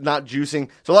 like, not juicing.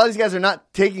 So a lot of these guys are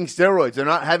not taking steroids. They're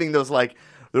not having those, like,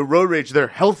 the road rage. They're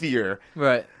healthier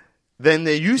than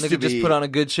they used to be. They could just put on a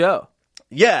good show.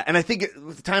 Yeah, and I think,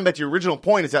 tying back to your original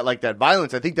point, is that, like, that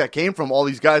violence, I think that came from all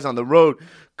these guys on the road,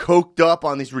 coked up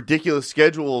on these ridiculous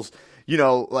schedules. You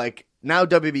know, like, now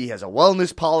WB has a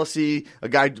wellness policy.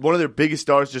 One of their biggest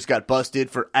stars just got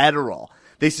busted for Adderall.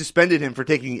 They suspended him for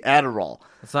taking Adderall.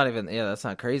 That's not even, that's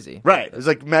not crazy. Right. It's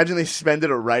like, imagine they suspended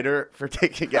a writer for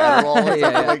taking Adderall or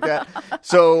something like that.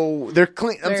 So they're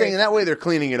clean. I'm saying in that way they're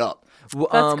cleaning it up.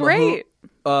 That's great.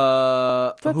 Who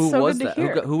so was good that? to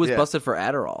hear. Who was busted for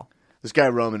Adderall? This guy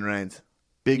Roman Reigns.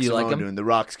 Big Samoan like him? dude, The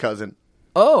Rock's cousin.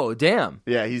 Oh, damn.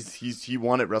 Yeah, he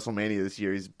won at WrestleMania this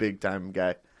year. He's a big time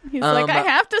guy. He's like, I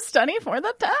have to study for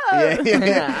the test.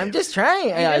 Yeah. I'm just trying.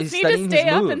 You just need to stay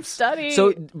up and study.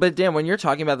 So, but Dan, when you're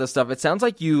talking about this stuff, it sounds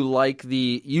like you like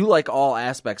all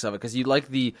aspects of it, because you like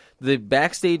the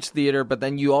backstage theater, but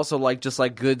then you also like just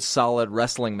like good solid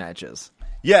wrestling matches.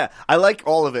 Yeah, I like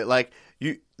all of it. Like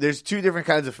there's two different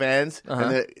kinds of fans,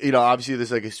 and obviously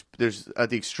there's at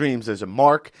the extremes there's a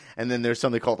mark, and then there's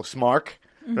something called a smark,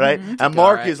 right? And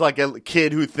mark is like a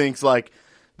kid who thinks like.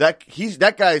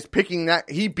 That guy's picking that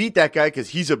he beat that guy because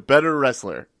he's a better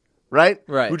wrestler, right?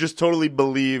 Right. Who just totally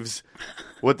believes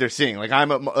what they're seeing. Like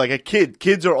like a kid.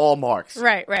 Kids are all marks.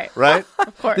 Right.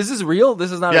 Of course. This is real.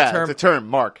 This is not a term. It's a term.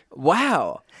 Mark.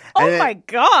 Wow. Oh my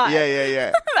god.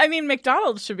 Yeah. I mean,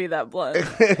 McDonald's should be that blunt.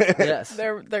 Yes.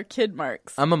 They're kid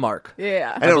marks. I'm a mark.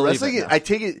 Yeah. I know wrestling. I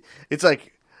take it. It's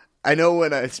like I know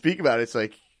when I speak about it, it's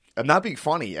like. I'm not being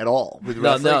funny at all with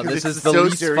wrestling. No, this is the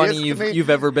least funny you've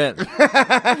ever been.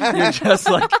 You're just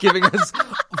like giving us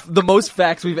the most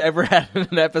facts we've ever had in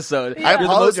an episode. Yeah. You're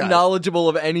the most knowledgeable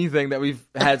of anything that we've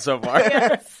had so far.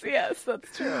 yes,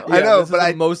 that's true. I know, but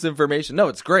the most information. No,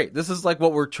 it's great. This is like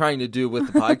what we're trying to do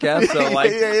with the podcast. So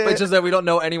like, but just that we don't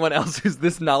know anyone else who's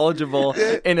this knowledgeable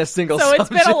in a single subject.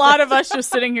 So it's been a lot of us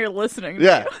just sitting here listening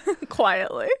to you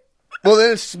quietly. Well,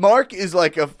 then Smark is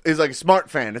like a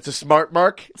smart fan. It's a smart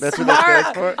mark. That's what that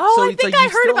stands for. Oh, so I think I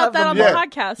heard about that on the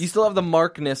podcast. You still have the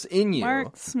markness in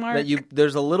you. Smart. That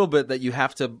there's a little bit that you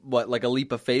have to like a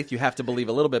leap of faith. You have to believe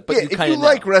a little bit, but you kind of if you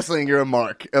like wrestling, you're a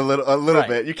mark a little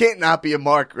bit. You can't not be a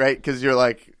mark, right? Because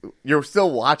you're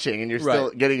still watching and you're still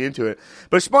getting into it.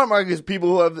 But a smart mark is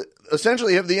people who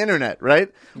essentially have the internet,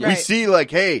 right? We see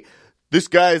like, hey, this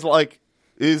guy's like.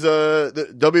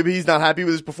 The WWE's not happy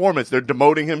with his performance. They're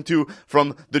demoting him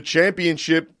from the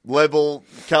championship level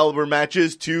caliber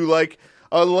matches to like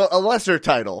a lesser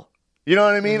title. You know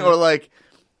what I mean? Or like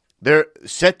they're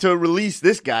set to release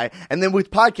this guy, and then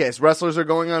with podcasts, wrestlers are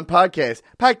going on podcasts.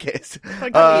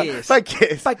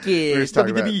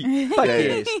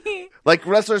 Like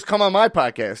wrestlers come on my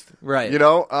podcast, right? You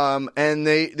know, and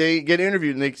they get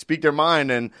interviewed and they speak their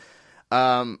mind and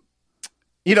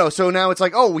so now it's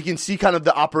like, oh, we can see kind of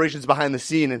the operations behind the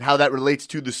scene and how that relates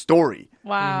to the story.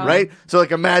 Wow. Right? So,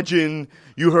 like, imagine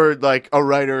you heard, like, a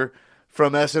writer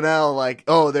from SNL, like,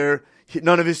 oh,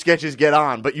 none of his sketches get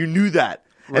on, but you knew that.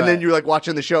 Right. And then you're, like,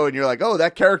 watching the show and you're like, oh,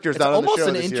 that character's not on the show It's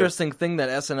almost an interesting thing that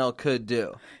SNL could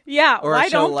do. Yeah, or why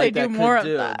don't they do more of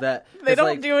that? They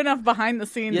don't do enough behind the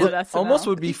scenes at SNL. Almost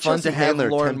would be fun to have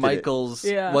Lorne Michaels.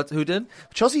 Yeah. Who did?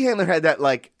 Chelsea Handler had that,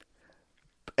 like,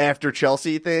 after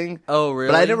Chelsea thing. Oh,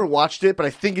 really? But I never watched it, but I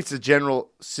think it's a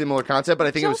general similar concept, but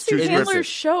I think Chelsea it was too Handler's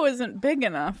show isn't big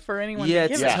enough for anyone to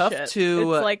give a tough shit.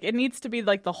 to. It's like it needs to be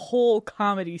like the whole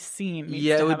comedy scene. Needs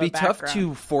to it would have be a tough background.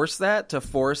 to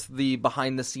force the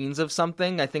behind the scenes of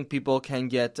something. I think people can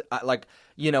get like.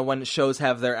 When shows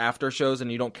have their after shows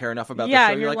and you don't care enough about the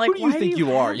show, you're like, who do you think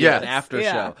you are? You're an after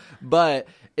show. But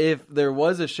if there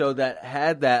was a show that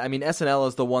had that, I mean, SNL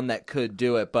is the one that could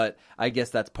do it, but I guess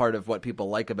that's part of what people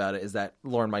like about it is that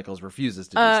Lorne Michaels refuses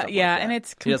to do stuff like that. And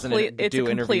it's He doesn't complete. It's do a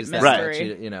complete interviews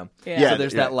mystery. that So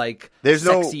there's that like there's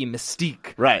sexy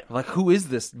mystique. Right. Like, who is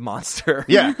this monster?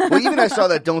 Yeah. Well, even I saw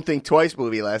that Don't Think Twice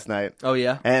movie last night. Oh,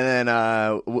 yeah? And then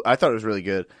I thought it was really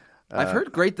good. I've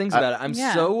heard great things about it. I'm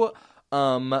so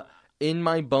in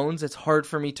my bones, it's hard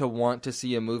for me to want to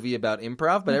see a movie about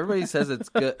improv, but everybody says it's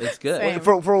good. It's good.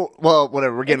 Well,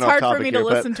 whatever. We're getting off topic here. It's hard for me to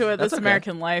listen to This okay.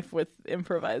 American Life with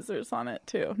improvisers on it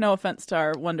too. No offense to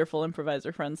our wonderful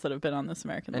improviser friends that have been on This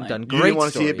American Life. Done You great didn't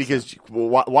want to see it stories.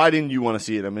 because why didn't you want to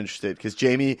see it? I'm interested because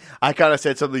Jamie, I kind of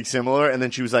said something similar, and then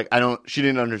she was like, She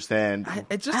didn't understand.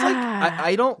 It's just like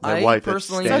I don't. My I wife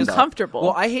personally is It's uncomfortable.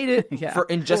 Well, I hate it Yeah.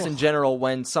 in general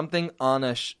when something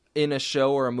on in a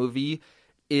show or a movie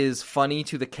is funny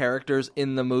to the characters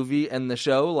in the movie and the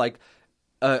show, like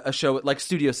a show like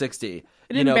Studio 60.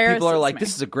 People are like,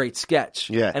 "This is a great sketch,"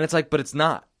 and it's like, but it's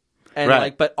not.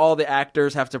 And but all the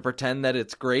actors have to pretend that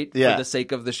it's great for the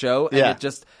sake of the show, and it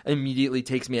just immediately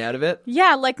takes me out of it.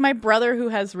 Yeah, like my brother who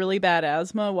has really bad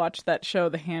asthma watched that show,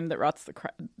 The Hand That Rocks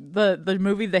the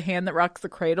movie The Hand That Rocks the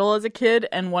Cradle as a kid,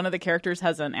 and one of the characters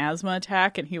has an asthma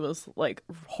attack, and he was like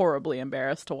horribly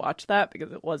embarrassed to watch that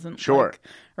because it wasn't like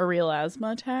a real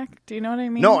asthma attack. Do you know what I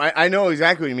mean? No, I know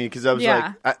exactly what you mean because I was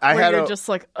like, I had just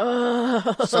like,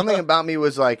 ugh. something about me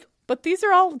was like. But these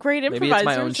are all great Maybe improvisers. it's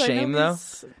my own shame, though.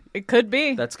 It could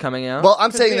be. That's coming out. Well,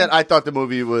 I'm saying be. that I thought the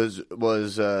movie was really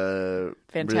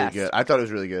Fantastic. good. I thought it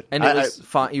was really good, and it was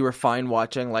fine. You were fine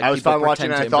watching. Like I was people fine watching.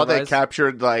 pretend And I thought they improvise.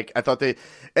 captured. Like I thought they,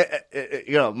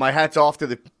 my hats off to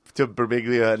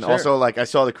Birbiglia, and also like I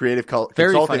saw the creative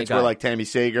consultants were like Tammy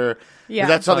Sager. Yeah,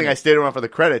 that's something funny. I stayed around for the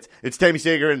credits. It's Tammy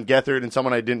Sager and Gethard and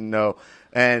someone I didn't know,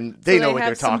 and they know what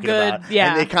they're talking about.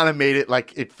 Yeah. And they kind of made it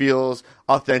like it feels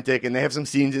authentic, and they have some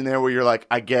scenes in there where you're like,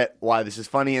 I get why this is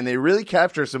funny, and they really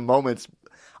capture some moments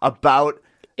about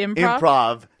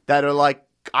improv that are like,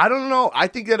 I don't know. I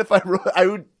think that if I wrote,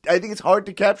 I think it's hard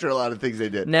to capture a lot of things they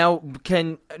did. Now,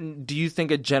 do you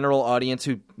think a general audience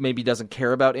who maybe doesn't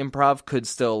care about improv could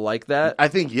still like that? I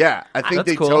think, yeah. I think That's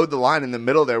they cool. towed the line in the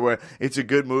middle there where it's a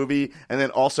good movie, and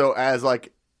then also as an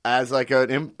as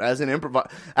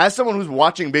someone who's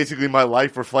watching basically my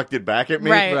life reflected back at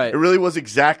me, Right. it really was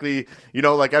exactly,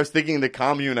 like I was thinking the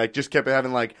commune, I just kept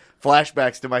having like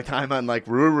flashbacks to my time on like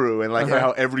Ruru and like how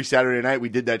every Saturday night we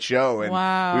did that show, and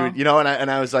Wow. we would,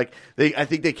 and I was like, I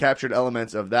think they captured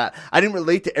elements of that. I didn't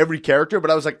relate to every character,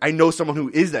 but I was like, I know someone who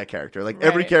is that character. Like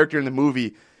every Right. character in the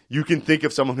movie, you can think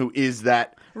of someone who is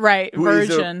that. Who is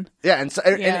version. and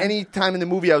any time in the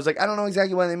movie, I was like, I don't know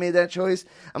exactly why they made that choice.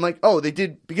 I'm like, oh, they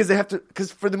did because they have to,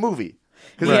 because for the movie.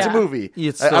 Because it's a movie.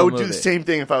 It's still I would a do the movie. same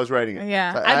thing if I was writing it.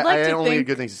 Yeah. So I'd like I to only think- had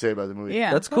good things to say about the movie.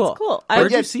 Yeah, That's cool. cool.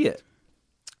 Where'd you see it?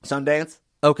 Sundance.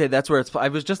 Okay, that's where it's. I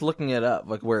was just looking it up,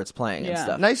 like where it's playing and Yeah.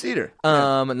 stuff. Nice theater.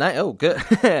 Oh, good.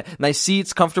 Nice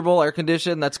seats, comfortable, air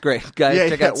conditioned. That's great, guys.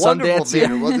 Check out wonderful Sundance.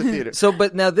 theater. Was the theater. So,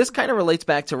 but now this kind of relates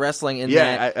back to wrestling in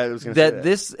that I was gonna say that.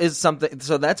 this is something.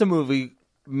 So that's a movie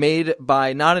made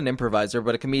by not an improviser,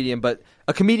 but a comedian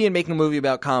making a movie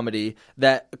about comedy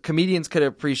that comedians could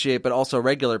appreciate, but also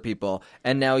regular people.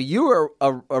 And now you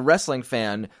are a wrestling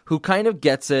fan who kind of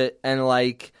gets it, and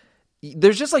like.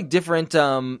 There's just like different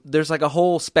there's like a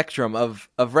whole spectrum of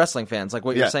wrestling fans, like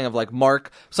what you're saying of like Mark,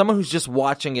 someone who's just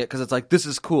watching it because it's like this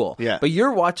is cool, but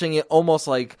you're watching it almost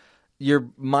like your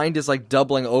mind is like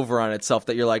doubling over on itself,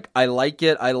 that you're like, I like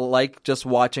it, I like just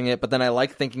watching it, but then I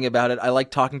like thinking about it, I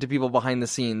like talking to people behind the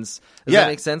scenes. Does that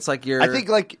make sense? Like I think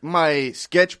like my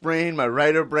sketch brain, my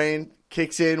writer brain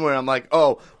kicks in where I'm like,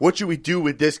 oh, what should we do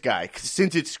with this guy? 'Cause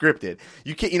since it's scripted,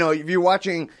 you can't, if you're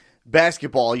watching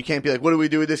basketball, you can't be like, what do we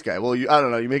do with this guy? Well, I don't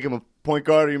know. You make him a point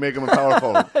guard or you make him a power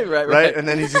forward. right? And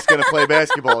then he's just going to play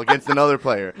basketball against another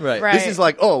player. Right. Right. This is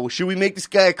like, oh, should we make this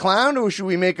guy a clown or should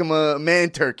we make him a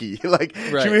man turkey?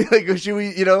 Should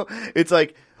we, it's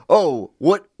like, oh,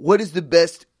 what is the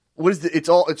best,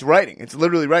 it's writing. It's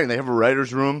literally writing. They have a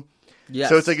writer's room. Yes.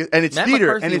 So it's like, and it's Matt theater,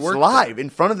 McCarthy and it's worked live there. in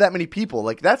front of that many people.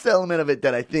 Like that's the element of it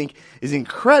that I think is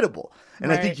incredible,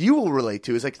 and I think you will relate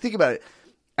to. Is like, think about it.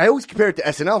 I always compare it to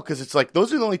SNL because it's like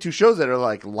those are the only two shows that are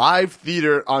like live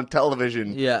theater on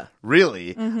television. Yeah.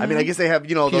 Really? I mean, I guess they have,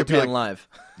 they'll Peter do Pan like, Live.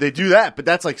 They do that, but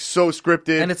that's like so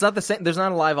scripted. And it's not the same. There's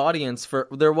not a live audience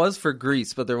there was for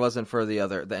Grease, but there wasn't for the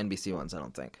NBC ones, I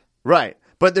don't think. Right.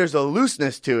 But there's a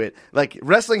looseness to it. Like,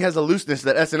 wrestling has a looseness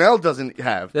that SNL doesn't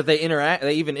have. That they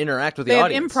even interact with the They have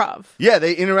audience. improv. Yeah,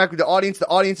 they interact with the audience. The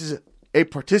audience is a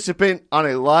participant on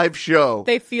a live show.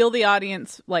 They feel the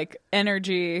audience, like,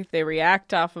 energy. They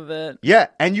react off of it. Yeah,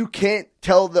 and you can't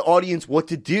tell the audience what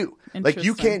to do. Like,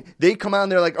 you Interesting. can't, they come out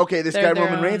and they're like, okay, this They're guy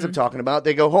Roman their Reigns I'm own- talking about,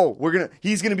 they go,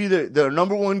 he's going to be the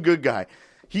number one good guy.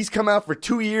 He's come out for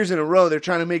 2 years in a row. They're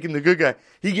trying to make him the good guy.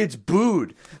 He gets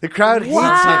booed. The crowd hates him.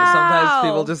 Sometimes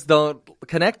people just don't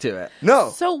connect to it.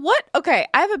 No. So what? Okay,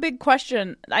 I have a big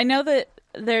question. I know that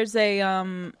there's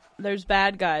there's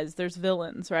bad guys, there's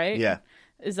villains, right? Yeah.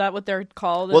 Is that what they're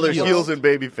called? Well, there's heels and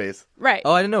babyface. Right.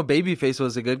 Oh, I didn't know Babyface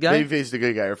was a good guy. Babyface is the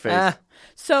good guy, or face.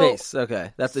 So Face.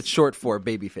 Okay, that's it's short for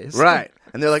Babyface. Right.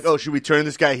 And they're like, oh, should we turn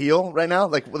this guy heel right now?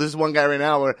 Like, well, this is one guy right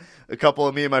now where a couple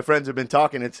of me and my friends have been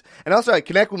talking. And also I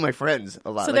connect with my friends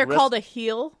a lot. So Like, they're called a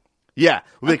heel? Yeah.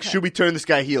 We're like, Okay. should we turn this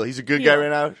guy heel? He's a good guy Heel. right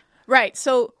now? Right.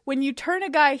 So when you turn a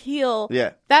guy heel,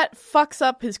 Yeah. that fucks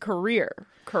up his career,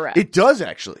 correct? It does,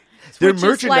 actually. Their Which is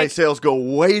merchandise like- sales go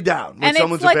way down when and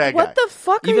someone's it's like, a bad what guy. the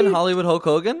fuck Even are you... Hollywood Hulk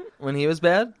Hogan when he was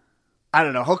bad. I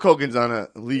don't know. Hulk Hogan's on a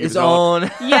league of His his own.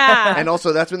 own. Yeah. And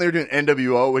also, that's when they were doing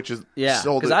NWO, which is Yeah,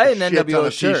 sold 'cause a I had an shit ton NWO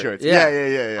of shirt. T-shirts. Yeah.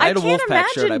 Yeah. I had a can't Wolfpack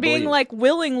shirt, imagine I being believe. like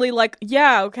willingly like,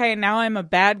 yeah, okay, now I'm a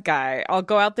bad guy. I'll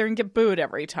go out there and get booed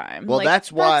every time. Well, Like,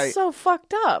 that's why- that's so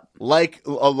fucked up. Like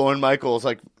Lorne Michaels,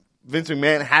 like Vince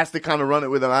McMahon has to kind of run it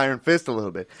with an iron fist a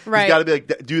little bit. Right. He's got to be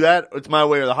like, do that, it's my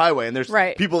way or the highway. And there's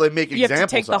Right. people that make You have to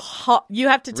examples take the of. you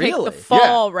have to take Really? the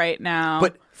fall right now,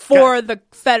 But- for the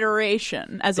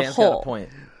federation as Dan's a got whole. a point.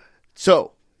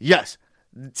 So, yes,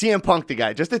 CM Punk, the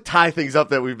guy, just to tie things up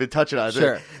that we've been touching on.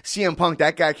 Sure. CM Punk,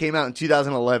 that guy came out in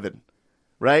 2011,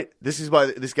 right? This is why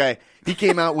this guy, he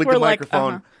came out with We're the like,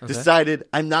 microphone, decided,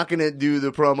 I'm not going to do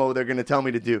the promo they're going to tell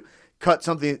me to do. Cut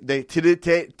something, to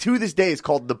this day, is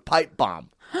called the pipe bomb.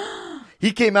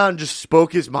 He came out and just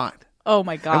spoke his mind. Oh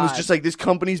my god! And was just like, this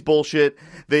company's bullshit.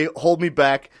 They hold me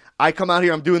back. I come out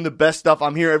here. I'm doing the best stuff.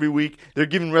 I'm here every week. They're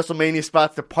giving WrestleMania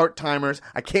spots to part-timers.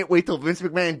 I can't wait till Vince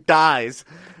McMahon dies.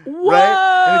 Whoa!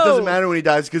 Right? And it doesn't matter when he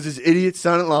dies because his idiot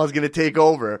son-in-law is going to take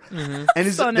over. Mm-hmm. And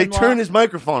they Son-in-law. turn his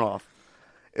microphone off.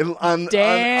 On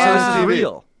Damn. So this is TV.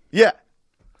 real. Yeah.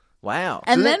 Wow.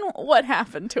 and so then what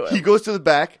happened to him? He goes to the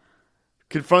back,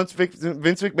 confronts Vince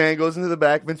McMahon, goes into the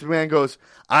back. Vince McMahon goes,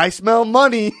 I smell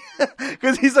money.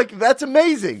 Because he's like, that's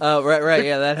amazing. Right.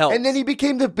 Yeah, that helps. And then he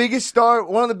became the biggest star,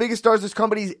 one of the biggest stars this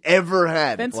company's ever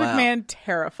had. Vince Wow. McMahon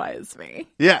terrifies me.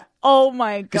 Yeah. Oh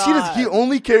my god! Because he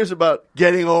only cares about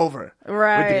getting over with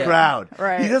Right. the crowd.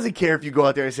 Right. He doesn't care if you go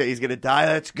out there and say he's going to die.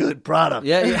 That's good product.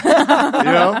 yeah, You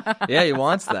know? yeah, he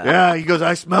wants that. Yeah, he goes,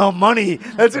 I smell money.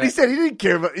 That's what he said. He didn't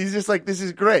care about He's just like, this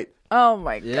is great. Oh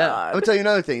my Yeah. I'm god! going to tell you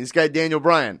another thing. This guy, Daniel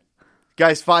Bryan.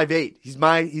 Guy's 5'8". He's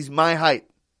my height.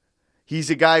 He's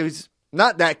a guy who's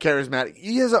not that charismatic.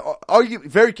 He is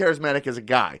very charismatic as a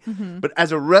guy, but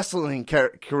as a wrestling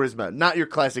charisma, not your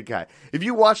classic guy. If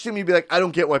you watched him, you'd be like, I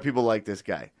don't get why people like this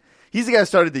guy. He's the guy who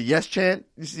started the Yes chant.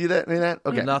 You see that?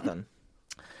 Okay. Nothing.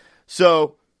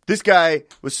 So this guy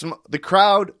was the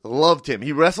crowd loved him.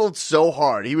 He wrestled so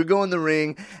hard. He would go in the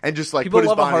ring and just like People put his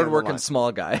love a body on the hardworking line.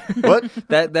 small guy. What?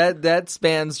 that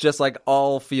spans just like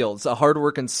all fields. A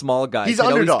hardworking small guy. He's Could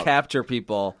always underdog. capture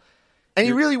people. And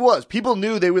he really was. People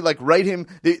knew they would like write him.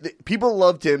 People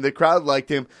loved him. The crowd liked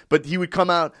him. But he would come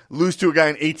out, lose to a guy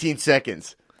in 18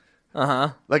 seconds.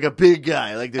 Like a big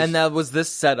guy. Like this. And that was this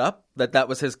set up? That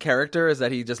was his character? Is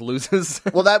that he just loses?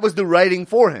 Well, that was the writing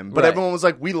for him. But Right. everyone was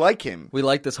like, we like him. We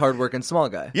like this hardworking small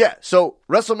guy. Yeah. So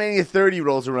WrestleMania 30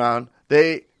 rolls around.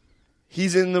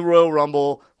 He's in the Royal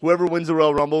Rumble. Whoever wins the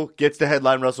Royal Rumble gets to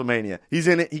headline WrestleMania. He's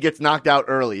in it. He gets knocked out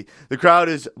early. The crowd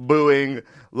is booing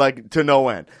like to no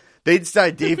end. They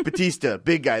decide Dave Bautista,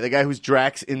 big guy, the guy who's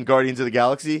Drax in Guardians of the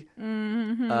Galaxy.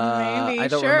 Maybe. I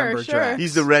don't sure, remember sure. Drax.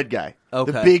 He's the red guy.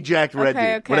 Okay. The big jacked red Okay,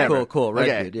 dude. okay. Whatever. Cool, red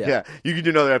Okay, dude, yeah. You could do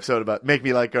another episode about Make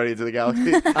Me Like Guardians of the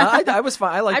Galaxy. I was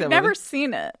fine. I like that I've never movie.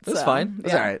 seen it. It was so, fine.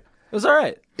 It's all right. It was all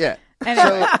right. Yeah.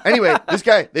 Anyway. So, anyway, this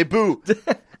guy, they boo.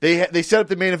 They set up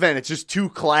the main event. It's just two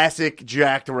classic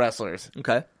jacked wrestlers.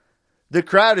 Okay. The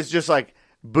crowd is just like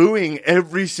booing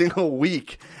every single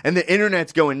week, and the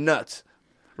internet's going nuts.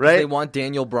 Right? They want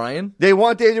Daniel Bryan. They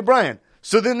want Daniel Bryan.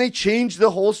 So then they change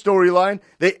the whole storyline.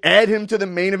 They add him to the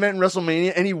main event in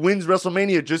WrestleMania, and he wins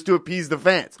WrestleMania just to appease the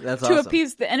fans. That's to awesome.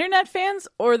 appease the internet fans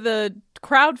or the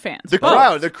crowd fans? The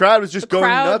Both. crowd was just going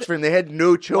nuts for him. They had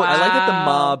no choice. Wow. I like that the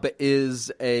mob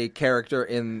is a character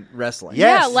in wrestling.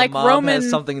 Yes. Yeah, like the mob Roman has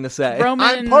something to say. Roman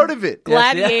I'm part of it.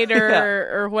 Gladiator Yeah.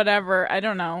 or whatever. I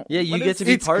don't know. Yeah, you What get is- to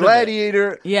be It's part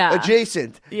Gladiator Yeah.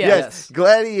 adjacent. Yeah. Yes.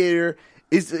 Gladiator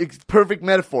is a perfect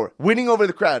metaphor. Winning over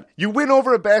the crowd. You win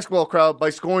over a basketball crowd by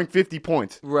scoring 50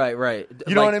 points. of it. Right.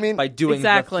 You know what I mean? By doing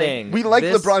Exactly. the thing. We like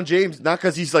This- LeBron James, not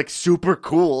because he's like super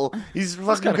cool. He's a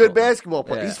fucking kinda good cool. basketball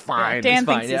player. Yeah. He's fine. Dan He's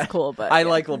fine, thinks yeah. he's cool, but I yeah.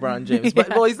 like LeBron James, but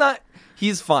well, he's not.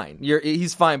 He's fine.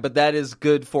 He's fine, but that is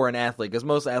good for an athlete because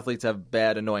most athletes have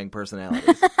bad, annoying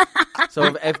personalities.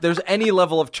 So if there's any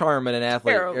level of charm in an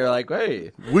athlete, Terrible. you're like,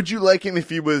 hey, Would you like him if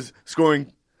he was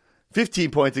scoring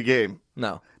 15 points a game?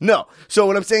 no. No. So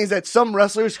what I'm saying is that some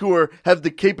wrestlers who have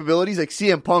the capabilities, like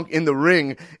CM Punk in the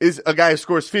ring, is a guy who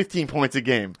scores 15 points a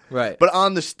game. Right. But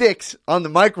on the sticks, on the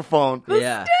microphone,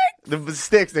 Yeah. the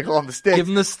sticks, they call them the sticks. Give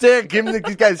him the stick. Give him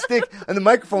these guys a stick. And the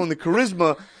microphone, the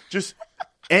charisma, just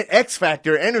X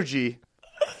Factor, energy.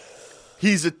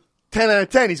 He's a 10 out of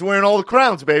 10. He's wearing all the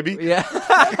crowns, baby. Yeah.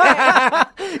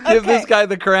 Give this guy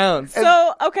the crowns.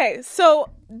 So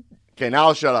Okay, now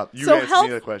I'll shut up. You So answer health-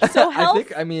 the other question. so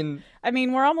health. I mean, I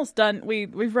mean, we're almost done.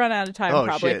 We've run out of time Oh,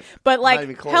 probably. shit. But Not even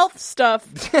like close. health stuff,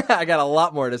 I got a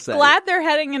lot more to say. glad they're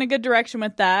heading in a good direction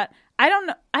with that. I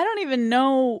don't even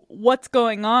know what's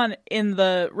going on in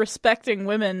the respecting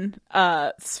women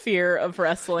sphere of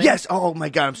wrestling. Yes. Oh my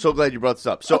God, I'm so glad you brought this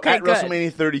up. So Okay, at good.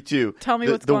 WrestleMania 32, Tell me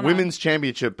the, what's the going on. women's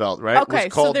championship belt, right, Okay, was so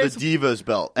called the there's- Divas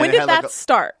belt. And When it did had that like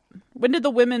start? When did the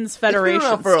women's It's been federation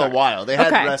around for start? a while. They had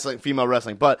Okay. wrestling, female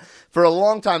wrestling, but for a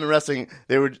long time in wrestling,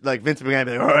 they were like Vince McMahon,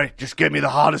 be like, all right, just give me the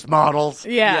hottest models.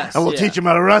 Yeah. Yes. And we'll Yeah. teach them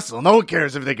how to wrestle. No one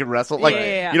cares if they can wrestle. Like,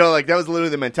 Yeah. you know, like that was literally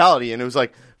the mentality. And it was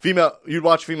like you'd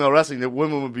watch female wrestling, the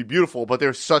women would be beautiful, but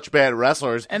they're such bad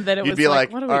wrestlers. And then it you'd was be like,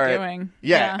 like, what are we all right. doing?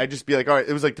 Yeah, Yeah. I'd just be like, all right,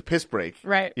 it was like the piss break.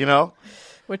 Right. You know?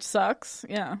 Which sucks.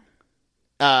 Yeah.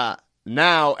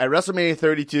 Now at WrestleMania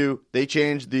 32, they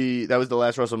changed that was the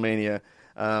last WrestleMania.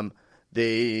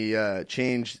 They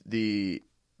changed the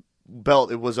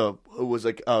belt. It was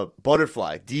like a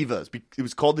butterfly, Divas. It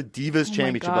was called the Divas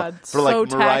Championship God, belt for like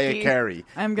so Mariah tacky. Carey.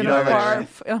 I'm You gonna know, like,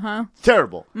 barf.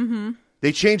 terrible. Mm-hmm.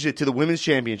 They changed it to the women's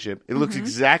championship. It looks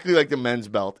exactly like the men's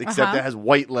belt, except it has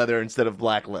white leather instead of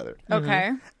black leather.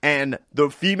 Okay. And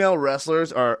the female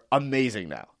wrestlers are amazing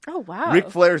now. Oh wow. Ric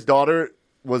Flair's daughter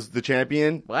was the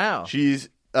champion. Wow. She's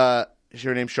her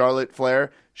name's Charlotte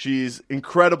Flair. She's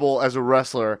incredible as a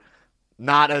wrestler,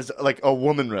 not as like a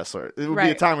woman wrestler. It would be a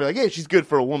Right. time where like, hey, she's good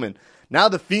for a woman. Now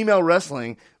the female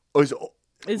wrestling is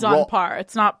raw- on par.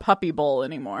 It's not Puppy Bowl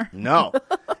anymore. No,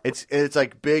 it's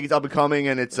like big, it's up and coming,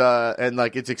 and it's and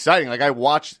like it's exciting. Like I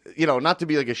watch, not to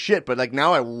be like a shit, but like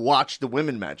now I watch the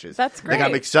women matches. That's Like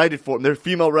I'm great. excited for them. They're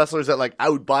female wrestlers that like I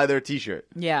would buy their T-shirt.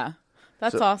 Yeah.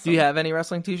 That's So- awesome. Do you have any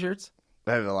wrestling T-shirts?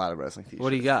 I have a lot of wrestling T-shirts.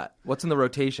 What do you got? What's in the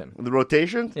rotation? The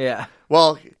rotation? Yeah.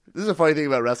 Well, this is a funny thing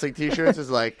about wrestling T-shirts is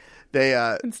like they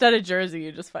Instead of jersey,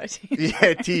 you just buy tees.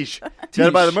 yeah, Tish.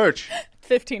 Gotta buy the merch.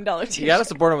 $15 t-shirt. You got to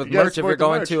support them with You gotta merch if support you're the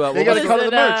going merch. to. They What gotta was come it? to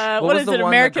the merch. What what was is the it, one,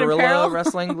 American the Gorilla Apparel?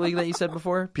 Wrestling League that you said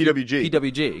before? PWG.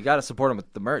 PWG. You got to support them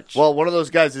with the merch. Well, one of those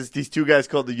guys is these two guys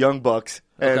called the Young Bucks,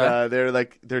 and Okay.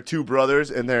 they're two brothers,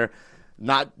 and they're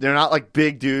not like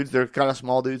big dudes. They're kind of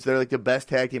small dudes. They're like the best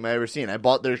tag team I ever seen. I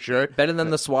bought their shirt Better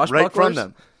than the Swashbucklers? right from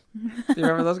them. Do you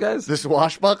remember those guys? The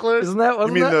Swashbucklers? Isn't that- You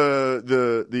wasn't mean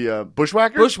that- the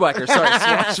Bushwhackers? Bushwhackers. Sorry,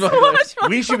 Swashbucklers.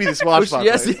 We should be the Swashbucklers.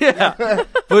 Yes, yeah.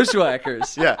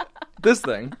 Bushwhackers. Yeah. This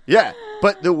thing. Yeah,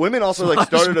 but the women also like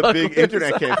started a big Swashbucklers.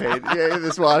 internet campaign. Yeah, the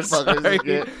Swashbucklers. Sorry.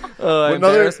 Yeah. Oh, I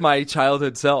Another- embarrassed my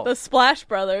childhood self. The Splash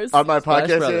Brothers. On my Splash podcast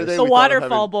the other Brothers. day, the we thought of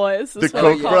Waterfall having Boys. the is what we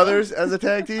Koch call brothers as a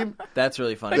tag team. That's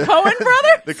really funny. them. The Coen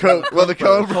Brothers? The Koch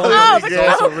Coen brothers. Oh, the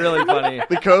yeah. also really funny.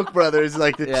 The Koch brothers,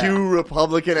 like the Yeah. two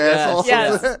Republican Yes. assholes.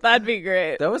 Yes, that'd be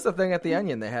great. That was the thing at the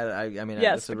Onion. They had, I mean,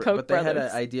 Yes, the Koch but they had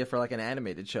brothers. an idea for like an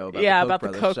animated show about Yeah, the Koch about the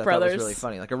brothers, Koch which I thought brothers. was really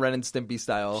funny, like a Ren and Stimpy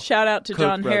style. Shout out to Koch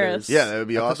John brothers. Harris. Yeah, that would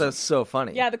be I thought awesome. that was so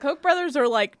funny. Yeah, the Koch brothers are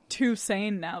like too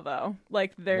sane now, though.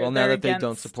 Like they're Well, now they're that they against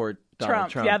don't support Donald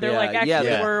Trump. Yeah, they're like, actually,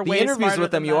 Yeah. we're the way interviews smarter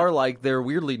with them, than you that. are like they're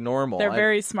weirdly normal. They're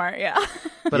very smart. Yeah,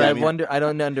 but Yeah, I I mean- wonder. I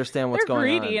don't understand what's they're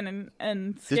going greedy on.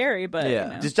 and scary, but Yeah.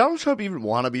 you know. Does Donald Trump even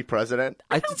want to be president?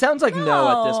 It sounds like no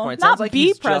at this point. It Not sounds like be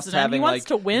he's president. just having He wants like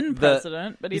to win the-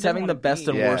 president, but he he's doesn't having the wanna best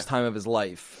be. and Yeah. worst time of his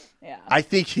life. Yeah. I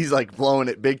think he's like blowing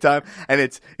it big time, and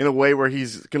it's in a way where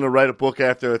he's gonna write a book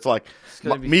after. It's like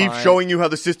gonna be me fine. showing you how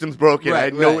the system's broken. I Right,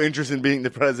 had no right. interest in being the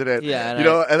president. Yeah, and you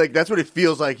know, and like that's what it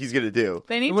feels like he's gonna do.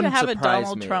 They need to wouldn't have a surprise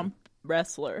Donald me. Trump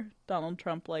wrestler, Donald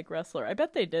Trump-like wrestler. I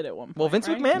bet they did at one point. Well, Vince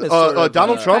right? McMahon is sort of,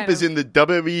 Donald Trump is in the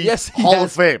WWE Hall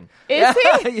of Fame. Is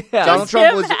he? Yeah. Donald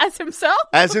Trump was as himself?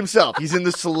 As himself. He's in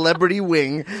the celebrity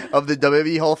wing of the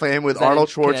WWE Hall of Fame with that Arnold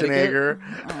in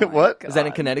Schwarzenegger. What? Is that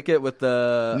in Connecticut with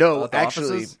the No, the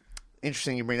actually, offices?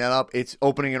 interesting you bring that up. It's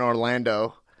opening in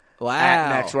Orlando. Wow. At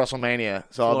next WrestleMania.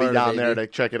 So I'll Florida, be down there baby.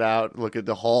 to check it out, look at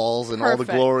the halls and all the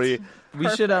Perfect. glory. We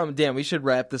should Dan, we should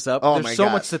wrap this up. Oh, There's my so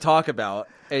God. much to talk about.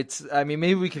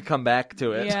 Maybe we could come back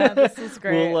to it. Yeah, this is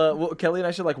great. Kelly and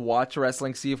I should watch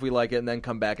wrestling, see if we like it, and then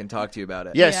come back and talk to you about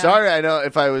it. Yeah, Yeah. sorry. I know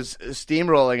if I was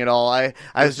steamrolling at all. I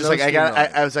was just no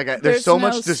I was like, there's There's so no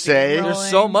much to say. steamroll. There's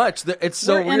so much. It's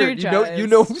so We're weird. You know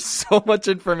energized. so much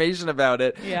information about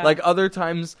it. Yeah. Like other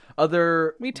times,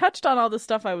 We touched on all the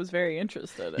stuff I was very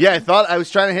interested in. Yeah, I thought I was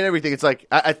trying to hit everything. It's like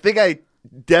I think I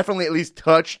definitely at least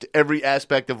touched every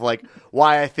aspect of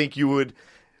why I think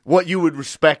what you would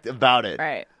respect about it.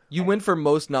 Right. you win for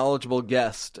most knowledgeable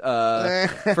guest.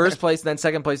 First place, then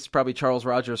second place is probably Charles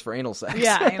Rogers for anal sex.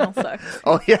 Yeah, anal sex.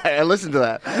 Oh yeah, I listened to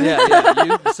that.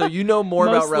 Yeah. So you know more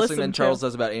Most about wrestling than listened to. Charles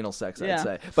does about anal sex, Yeah. I'd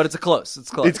say. But it's close.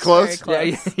 It's close. It's close? Very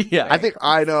Yeah, close. yeah. I think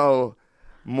I know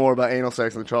more about anal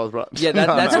sex than Charles Rogers. Yeah,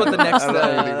 that's what the next I don't know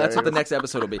anything that's what about the next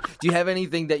episode will be. Do you have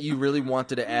anything that you really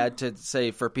wanted to add to say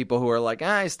for people who are like,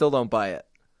 I still don't buy it?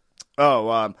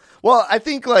 Oh, well, I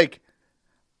think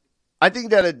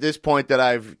that at this point that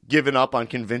I've given up on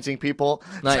convincing people.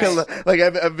 Nice.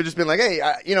 I've just been like, hey,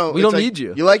 we it's don't like, need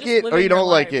you. You like Just it or living you don't your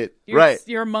like life. it, You're, right?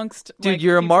 You're amongst Dude,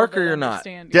 you're a people mark or that you're not.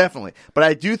 understand you. Definitely. But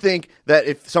I do think that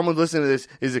if someone listening to this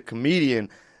is a comedian,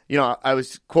 I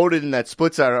was quoted in that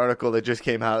Splitside article that just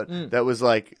came out that was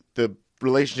like the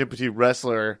relationship between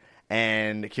wrestler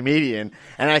and comedian.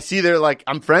 And I see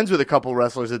I'm friends with a couple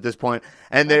wrestlers at this point,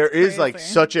 and there is crazy.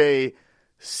 such a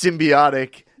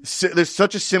symbiotic, there's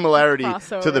such a similarity to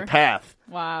the Crossover. path.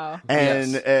 Wow.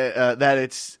 And that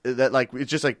it's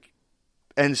just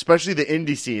and especially the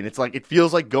indie scene, it's it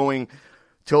feels like going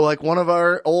to one of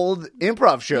our old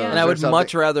improv shows. Yeah. And I or would something.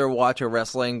 much rather watch a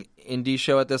wrestling indie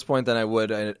show at this point than I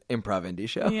would an improv indie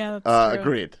show. Yeah, that's true.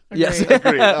 Agreed. Yes,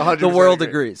 Agreed. 100% the world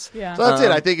agree. agrees. Yeah. So that's it.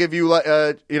 I think if you like,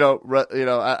 I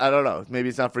don't know. Maybe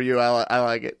it's not for you. I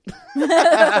like it.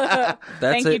 That's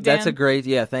Thank you, That's a Dan. great.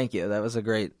 Yeah, thank you. That was a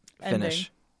great finish. Ending.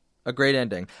 A great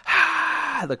ending.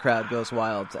 The crowd goes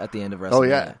wild at the end of Oh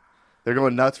wrestling. yeah, they're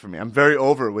going nuts for me. I'm very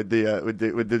over with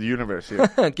the universe here,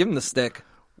 Give him the stick.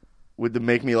 with the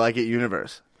make me like it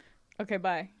universe. Okay,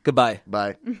 bye. Goodbye.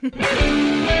 Bye.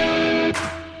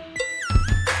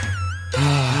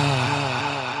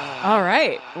 All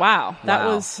right. Wow. That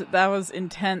Wow. was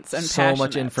intense and So passionate.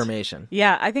 much information.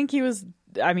 Yeah, I think he was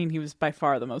by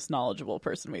far the most knowledgeable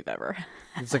person we've ever had.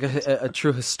 It's like a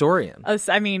true historian. I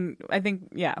think,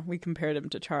 we compared him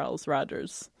to Charles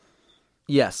Rogers.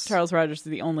 Yes. Charles Rogers is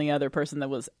the only other person that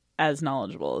was as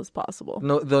knowledgeable as possible.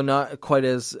 No, though not quite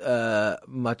as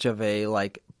much of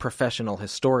a professional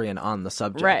historian on the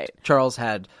subject. Right. Charles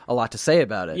had a lot to say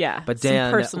about it. Yeah, but some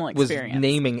Dan personal was experience.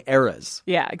 naming eras.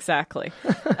 Yeah, exactly.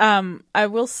 I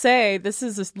will say this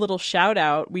is a little shout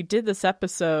out. We did this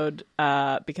episode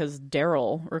because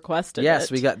Daryl requested Yes,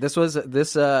 it. we got this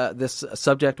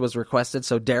subject was requested.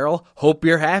 So Daryl, hope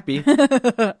you're happy.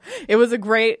 It was a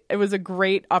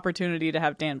great opportunity to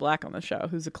have Dan Black on the show,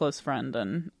 who's a close friend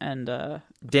and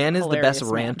Dan is the best hilarious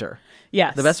man. ranter.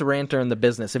 Yes. The best ranter in the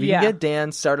business. If you can Yeah. get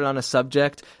Dan started on a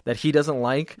subject that he doesn't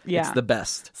like, Yeah. it's the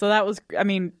best. So that was,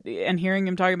 and hearing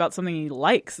him talking about something he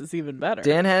likes is even better.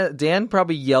 Dan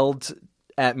probably yelled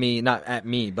at me, not at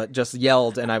me, but just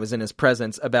yelled, and I was in his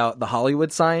presence about the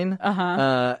Hollywood sign.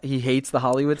 He hates the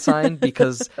Hollywood sign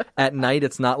because at night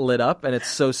it's not lit up, and it's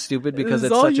so stupid because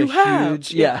This it's is all such you a have.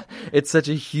 huge, Yeah. it's such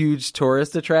a huge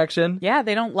tourist attraction. Yeah,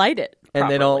 they don't light it. And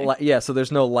they properly. don't so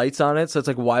there's no lights on it, so it's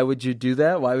why would you do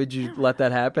that? Why would you let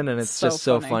that happen? And it's So just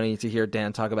so funny. funny to hear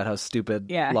Dan talk about how stupid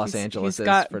Yeah, Los Angeles he's is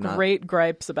got for not. great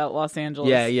gripes about Los Angeles.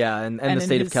 Yeah, and the in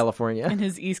state of his- California. In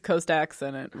his East Coast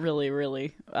accent, it really,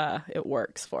 really, it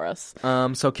works for us.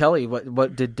 So Kelly,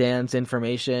 what did Dan's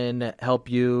information help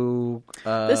you?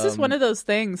 This is one of those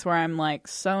things where I'm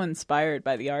so inspired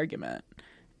by the argument,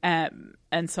 and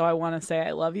so I want to say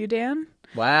I love you, Dan.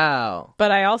 Wow.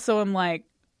 But I also am what?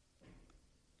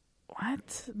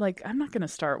 I'm not going to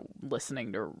start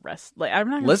listening to I'm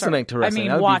not gonna Listening start, to wrestling,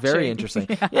 that would watching. be very interesting.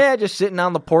 Yeah, just sitting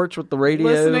on the porch with the radio,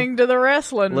 Listening to the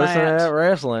wrestling listening to match. that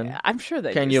wrestling. I'm sure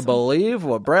they Can do you some- believe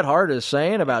what Bret Hart is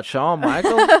saying about Shawn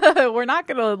Michaels? We're not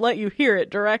going to let you hear it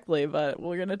directly, but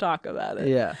we're going to talk about it.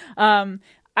 Yeah.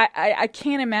 I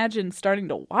can't imagine starting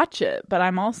to watch it, but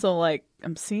I'm also like,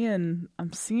 I'm seeing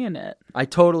it. I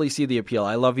totally see the appeal.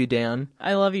 I love you, Dan.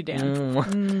 I love you,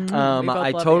 Dan.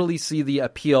 I totally see the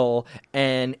appeal,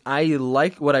 and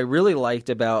what I really liked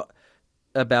about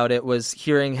it was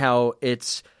hearing how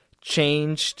it's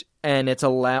changed and it's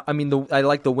I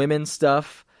like the women's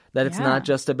stuff. That it's not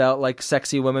just about like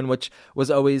sexy women, which was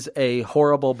always a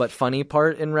horrible but funny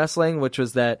part in wrestling, which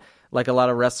was that like a lot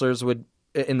of wrestlers would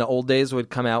in the old days would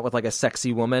come out with like a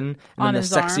sexy woman, and then the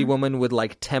sexy woman would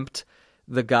like tempt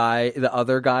the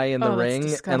other guy in the ring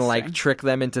and like trick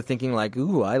them into thinking like,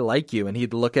 ooh, I like you, and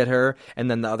he'd look at her, and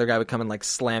then the other guy would come and like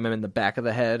slam him in the back of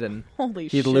the head, and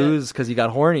he'd lose because he got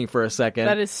horny for a second.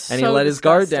 That is so and he let his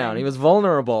guard down. He was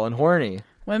vulnerable and horny.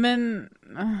 Women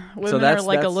are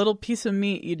like a little piece of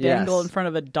meat you dangle in front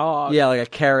of a dog. Yeah, like a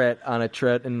carrot on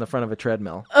in the front of a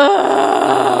treadmill.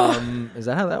 Is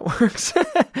that how that works?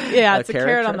 Yeah, it's a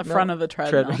carrot on the front of a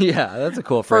treadmill. Yeah, that's a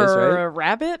cool phrase, right? For a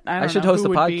rabbit? I should host a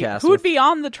podcast. Who would be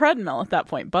on the treadmill at that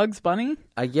point? Bugs Bunny?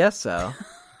 I guess so.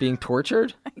 Being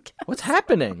tortured? What's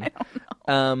happening? I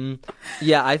don't know.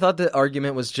 Yeah, I thought the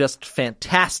argument was just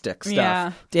fantastic stuff.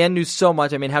 Yeah. Dan knew so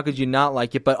much. I mean, how could you not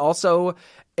like it? But also,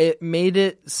 it made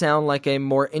it sound like a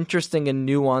more interesting and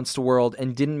nuanced world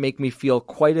and didn't make me feel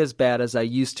quite as bad as I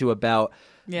used to about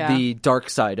the dark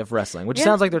side of wrestling, which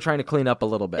sounds like they're trying to clean up a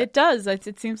little bit. It does.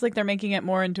 It seems like they're making it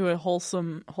more into a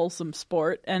wholesome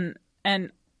sport, and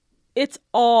it's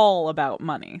all about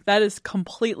money. That is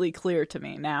completely clear to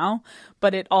me now.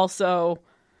 But it also,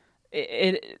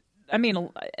 the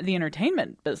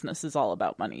entertainment business is all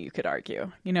about money, you could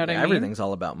argue. You know what I mean? Everything's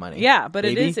all about money. Yeah, but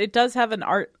it does have an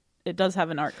art. It does have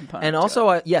an art component. And also,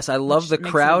 I love the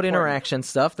crowd interaction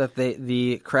stuff, that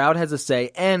the crowd has a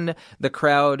say, and the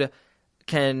crowd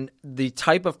the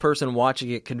type of person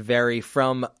watching it can vary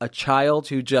from a child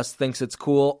who just thinks it's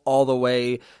cool all the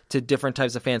way to different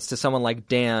types of fans, to someone like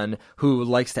Dan who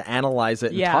likes to analyze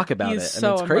it and talk about it.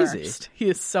 So and it's crazy. Immersed. He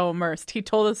is so immersed. He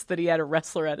told us that he had a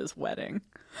wrestler at his wedding.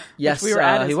 Yes, we were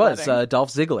at his wedding.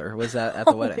 Dolph Ziggler was at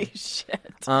the wedding. Holy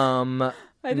shit.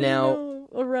 I didn't know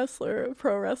a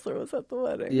pro wrestler was at the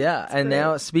wedding. Yeah, That's and great.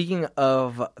 now speaking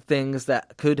of things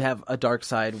that could have a dark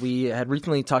side, we had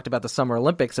recently talked about the Summer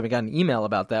Olympics, and we got an email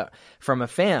about that from a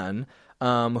fan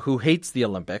who hates the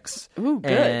Olympics. Ooh,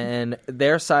 good. And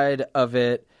their side of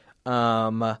it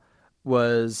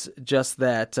was just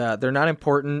that they're not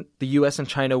important. The U.S. and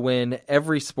China win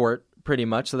every sport pretty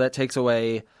much, so that takes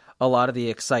away a lot of the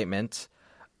excitement.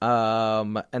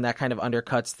 And that kind of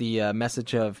undercuts the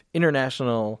message of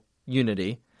international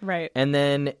unity. Right. And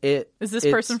then is this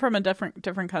person from a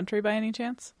different country by any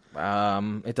chance?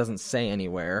 It doesn't say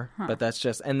anywhere, but that's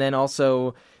just. And then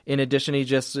also, in addition, he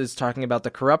just is talking about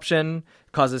the corruption,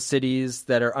 causes cities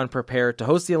that are unprepared to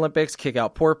host the Olympics, kick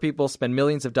out poor people, spend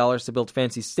millions of dollars to build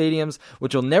fancy stadiums,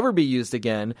 which will never be used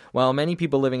again, while many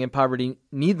people living in poverty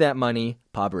need that money.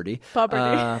 Poverty.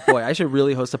 Boy, I should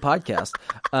really host a podcast.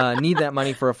 Need that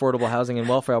money for affordable housing and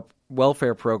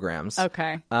welfare programs.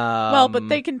 Okay. But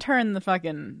they can turn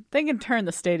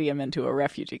the stadium into a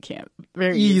refugee camp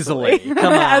very easily. Come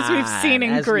on. As we've seen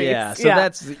in Greece. Yeah, so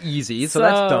that's easy. So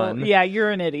that's done. Yeah, you're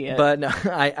an idiot. But no,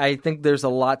 I think there's a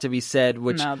lot to be said,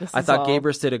 which I thought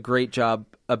Gabrus did a great job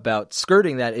about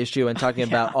skirting that issue and talking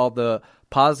about all the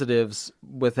positives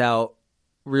without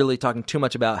really talking too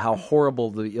much about how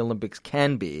horrible the Olympics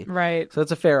can be. Right. So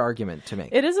it's a fair argument to make.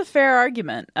 It is a fair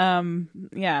argument.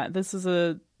 This is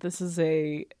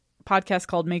a podcast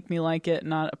called Make Me Like It,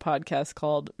 not a podcast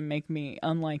called Make Me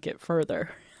Unlike It Further.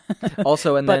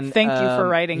 Also, and then thank you for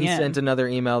writing he in. He sent another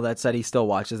email that said he still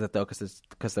watches it though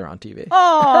because they're on TV.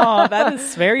 Oh, that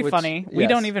is very funny. We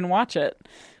don't even watch it.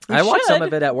 I watched some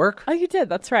of it at work. Oh, you did?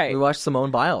 That's right. We watched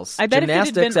Simone Biles. I bet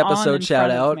Gymnastics if it had been episode on in shout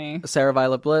front out. of me. Sarah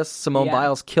Violet Bliss. Simone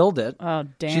Biles killed it. Oh,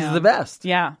 damn. She's the best.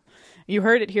 Yeah. You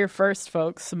heard it here first,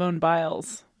 folks. Simone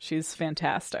Biles. She's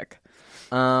fantastic.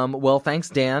 Well, thanks,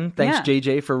 Dan. Thanks,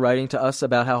 JJ, for writing to us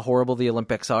about how horrible the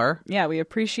Olympics are. Yeah, we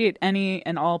appreciate any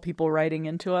and all people writing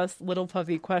into us.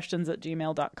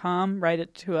 littlepuffyquestions@gmail.com. Write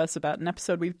it to us about an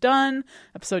episode we've done,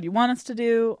 episode you want us to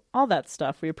do, all that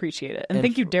stuff. We appreciate it. And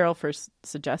thank you, Daryl, for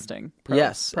suggesting pro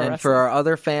and for our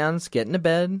other fans, get into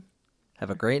bed. Have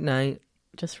a great night.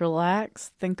 Just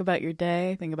relax. Think about your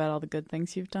day. Think about all the good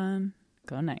things you've done.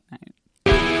 Go night-night.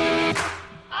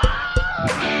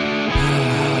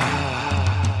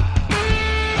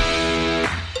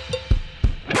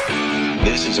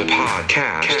 This is a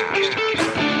podcast.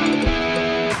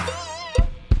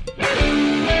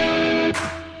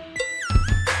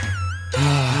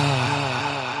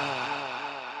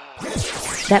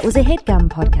 That was a HeadGum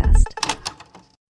podcast.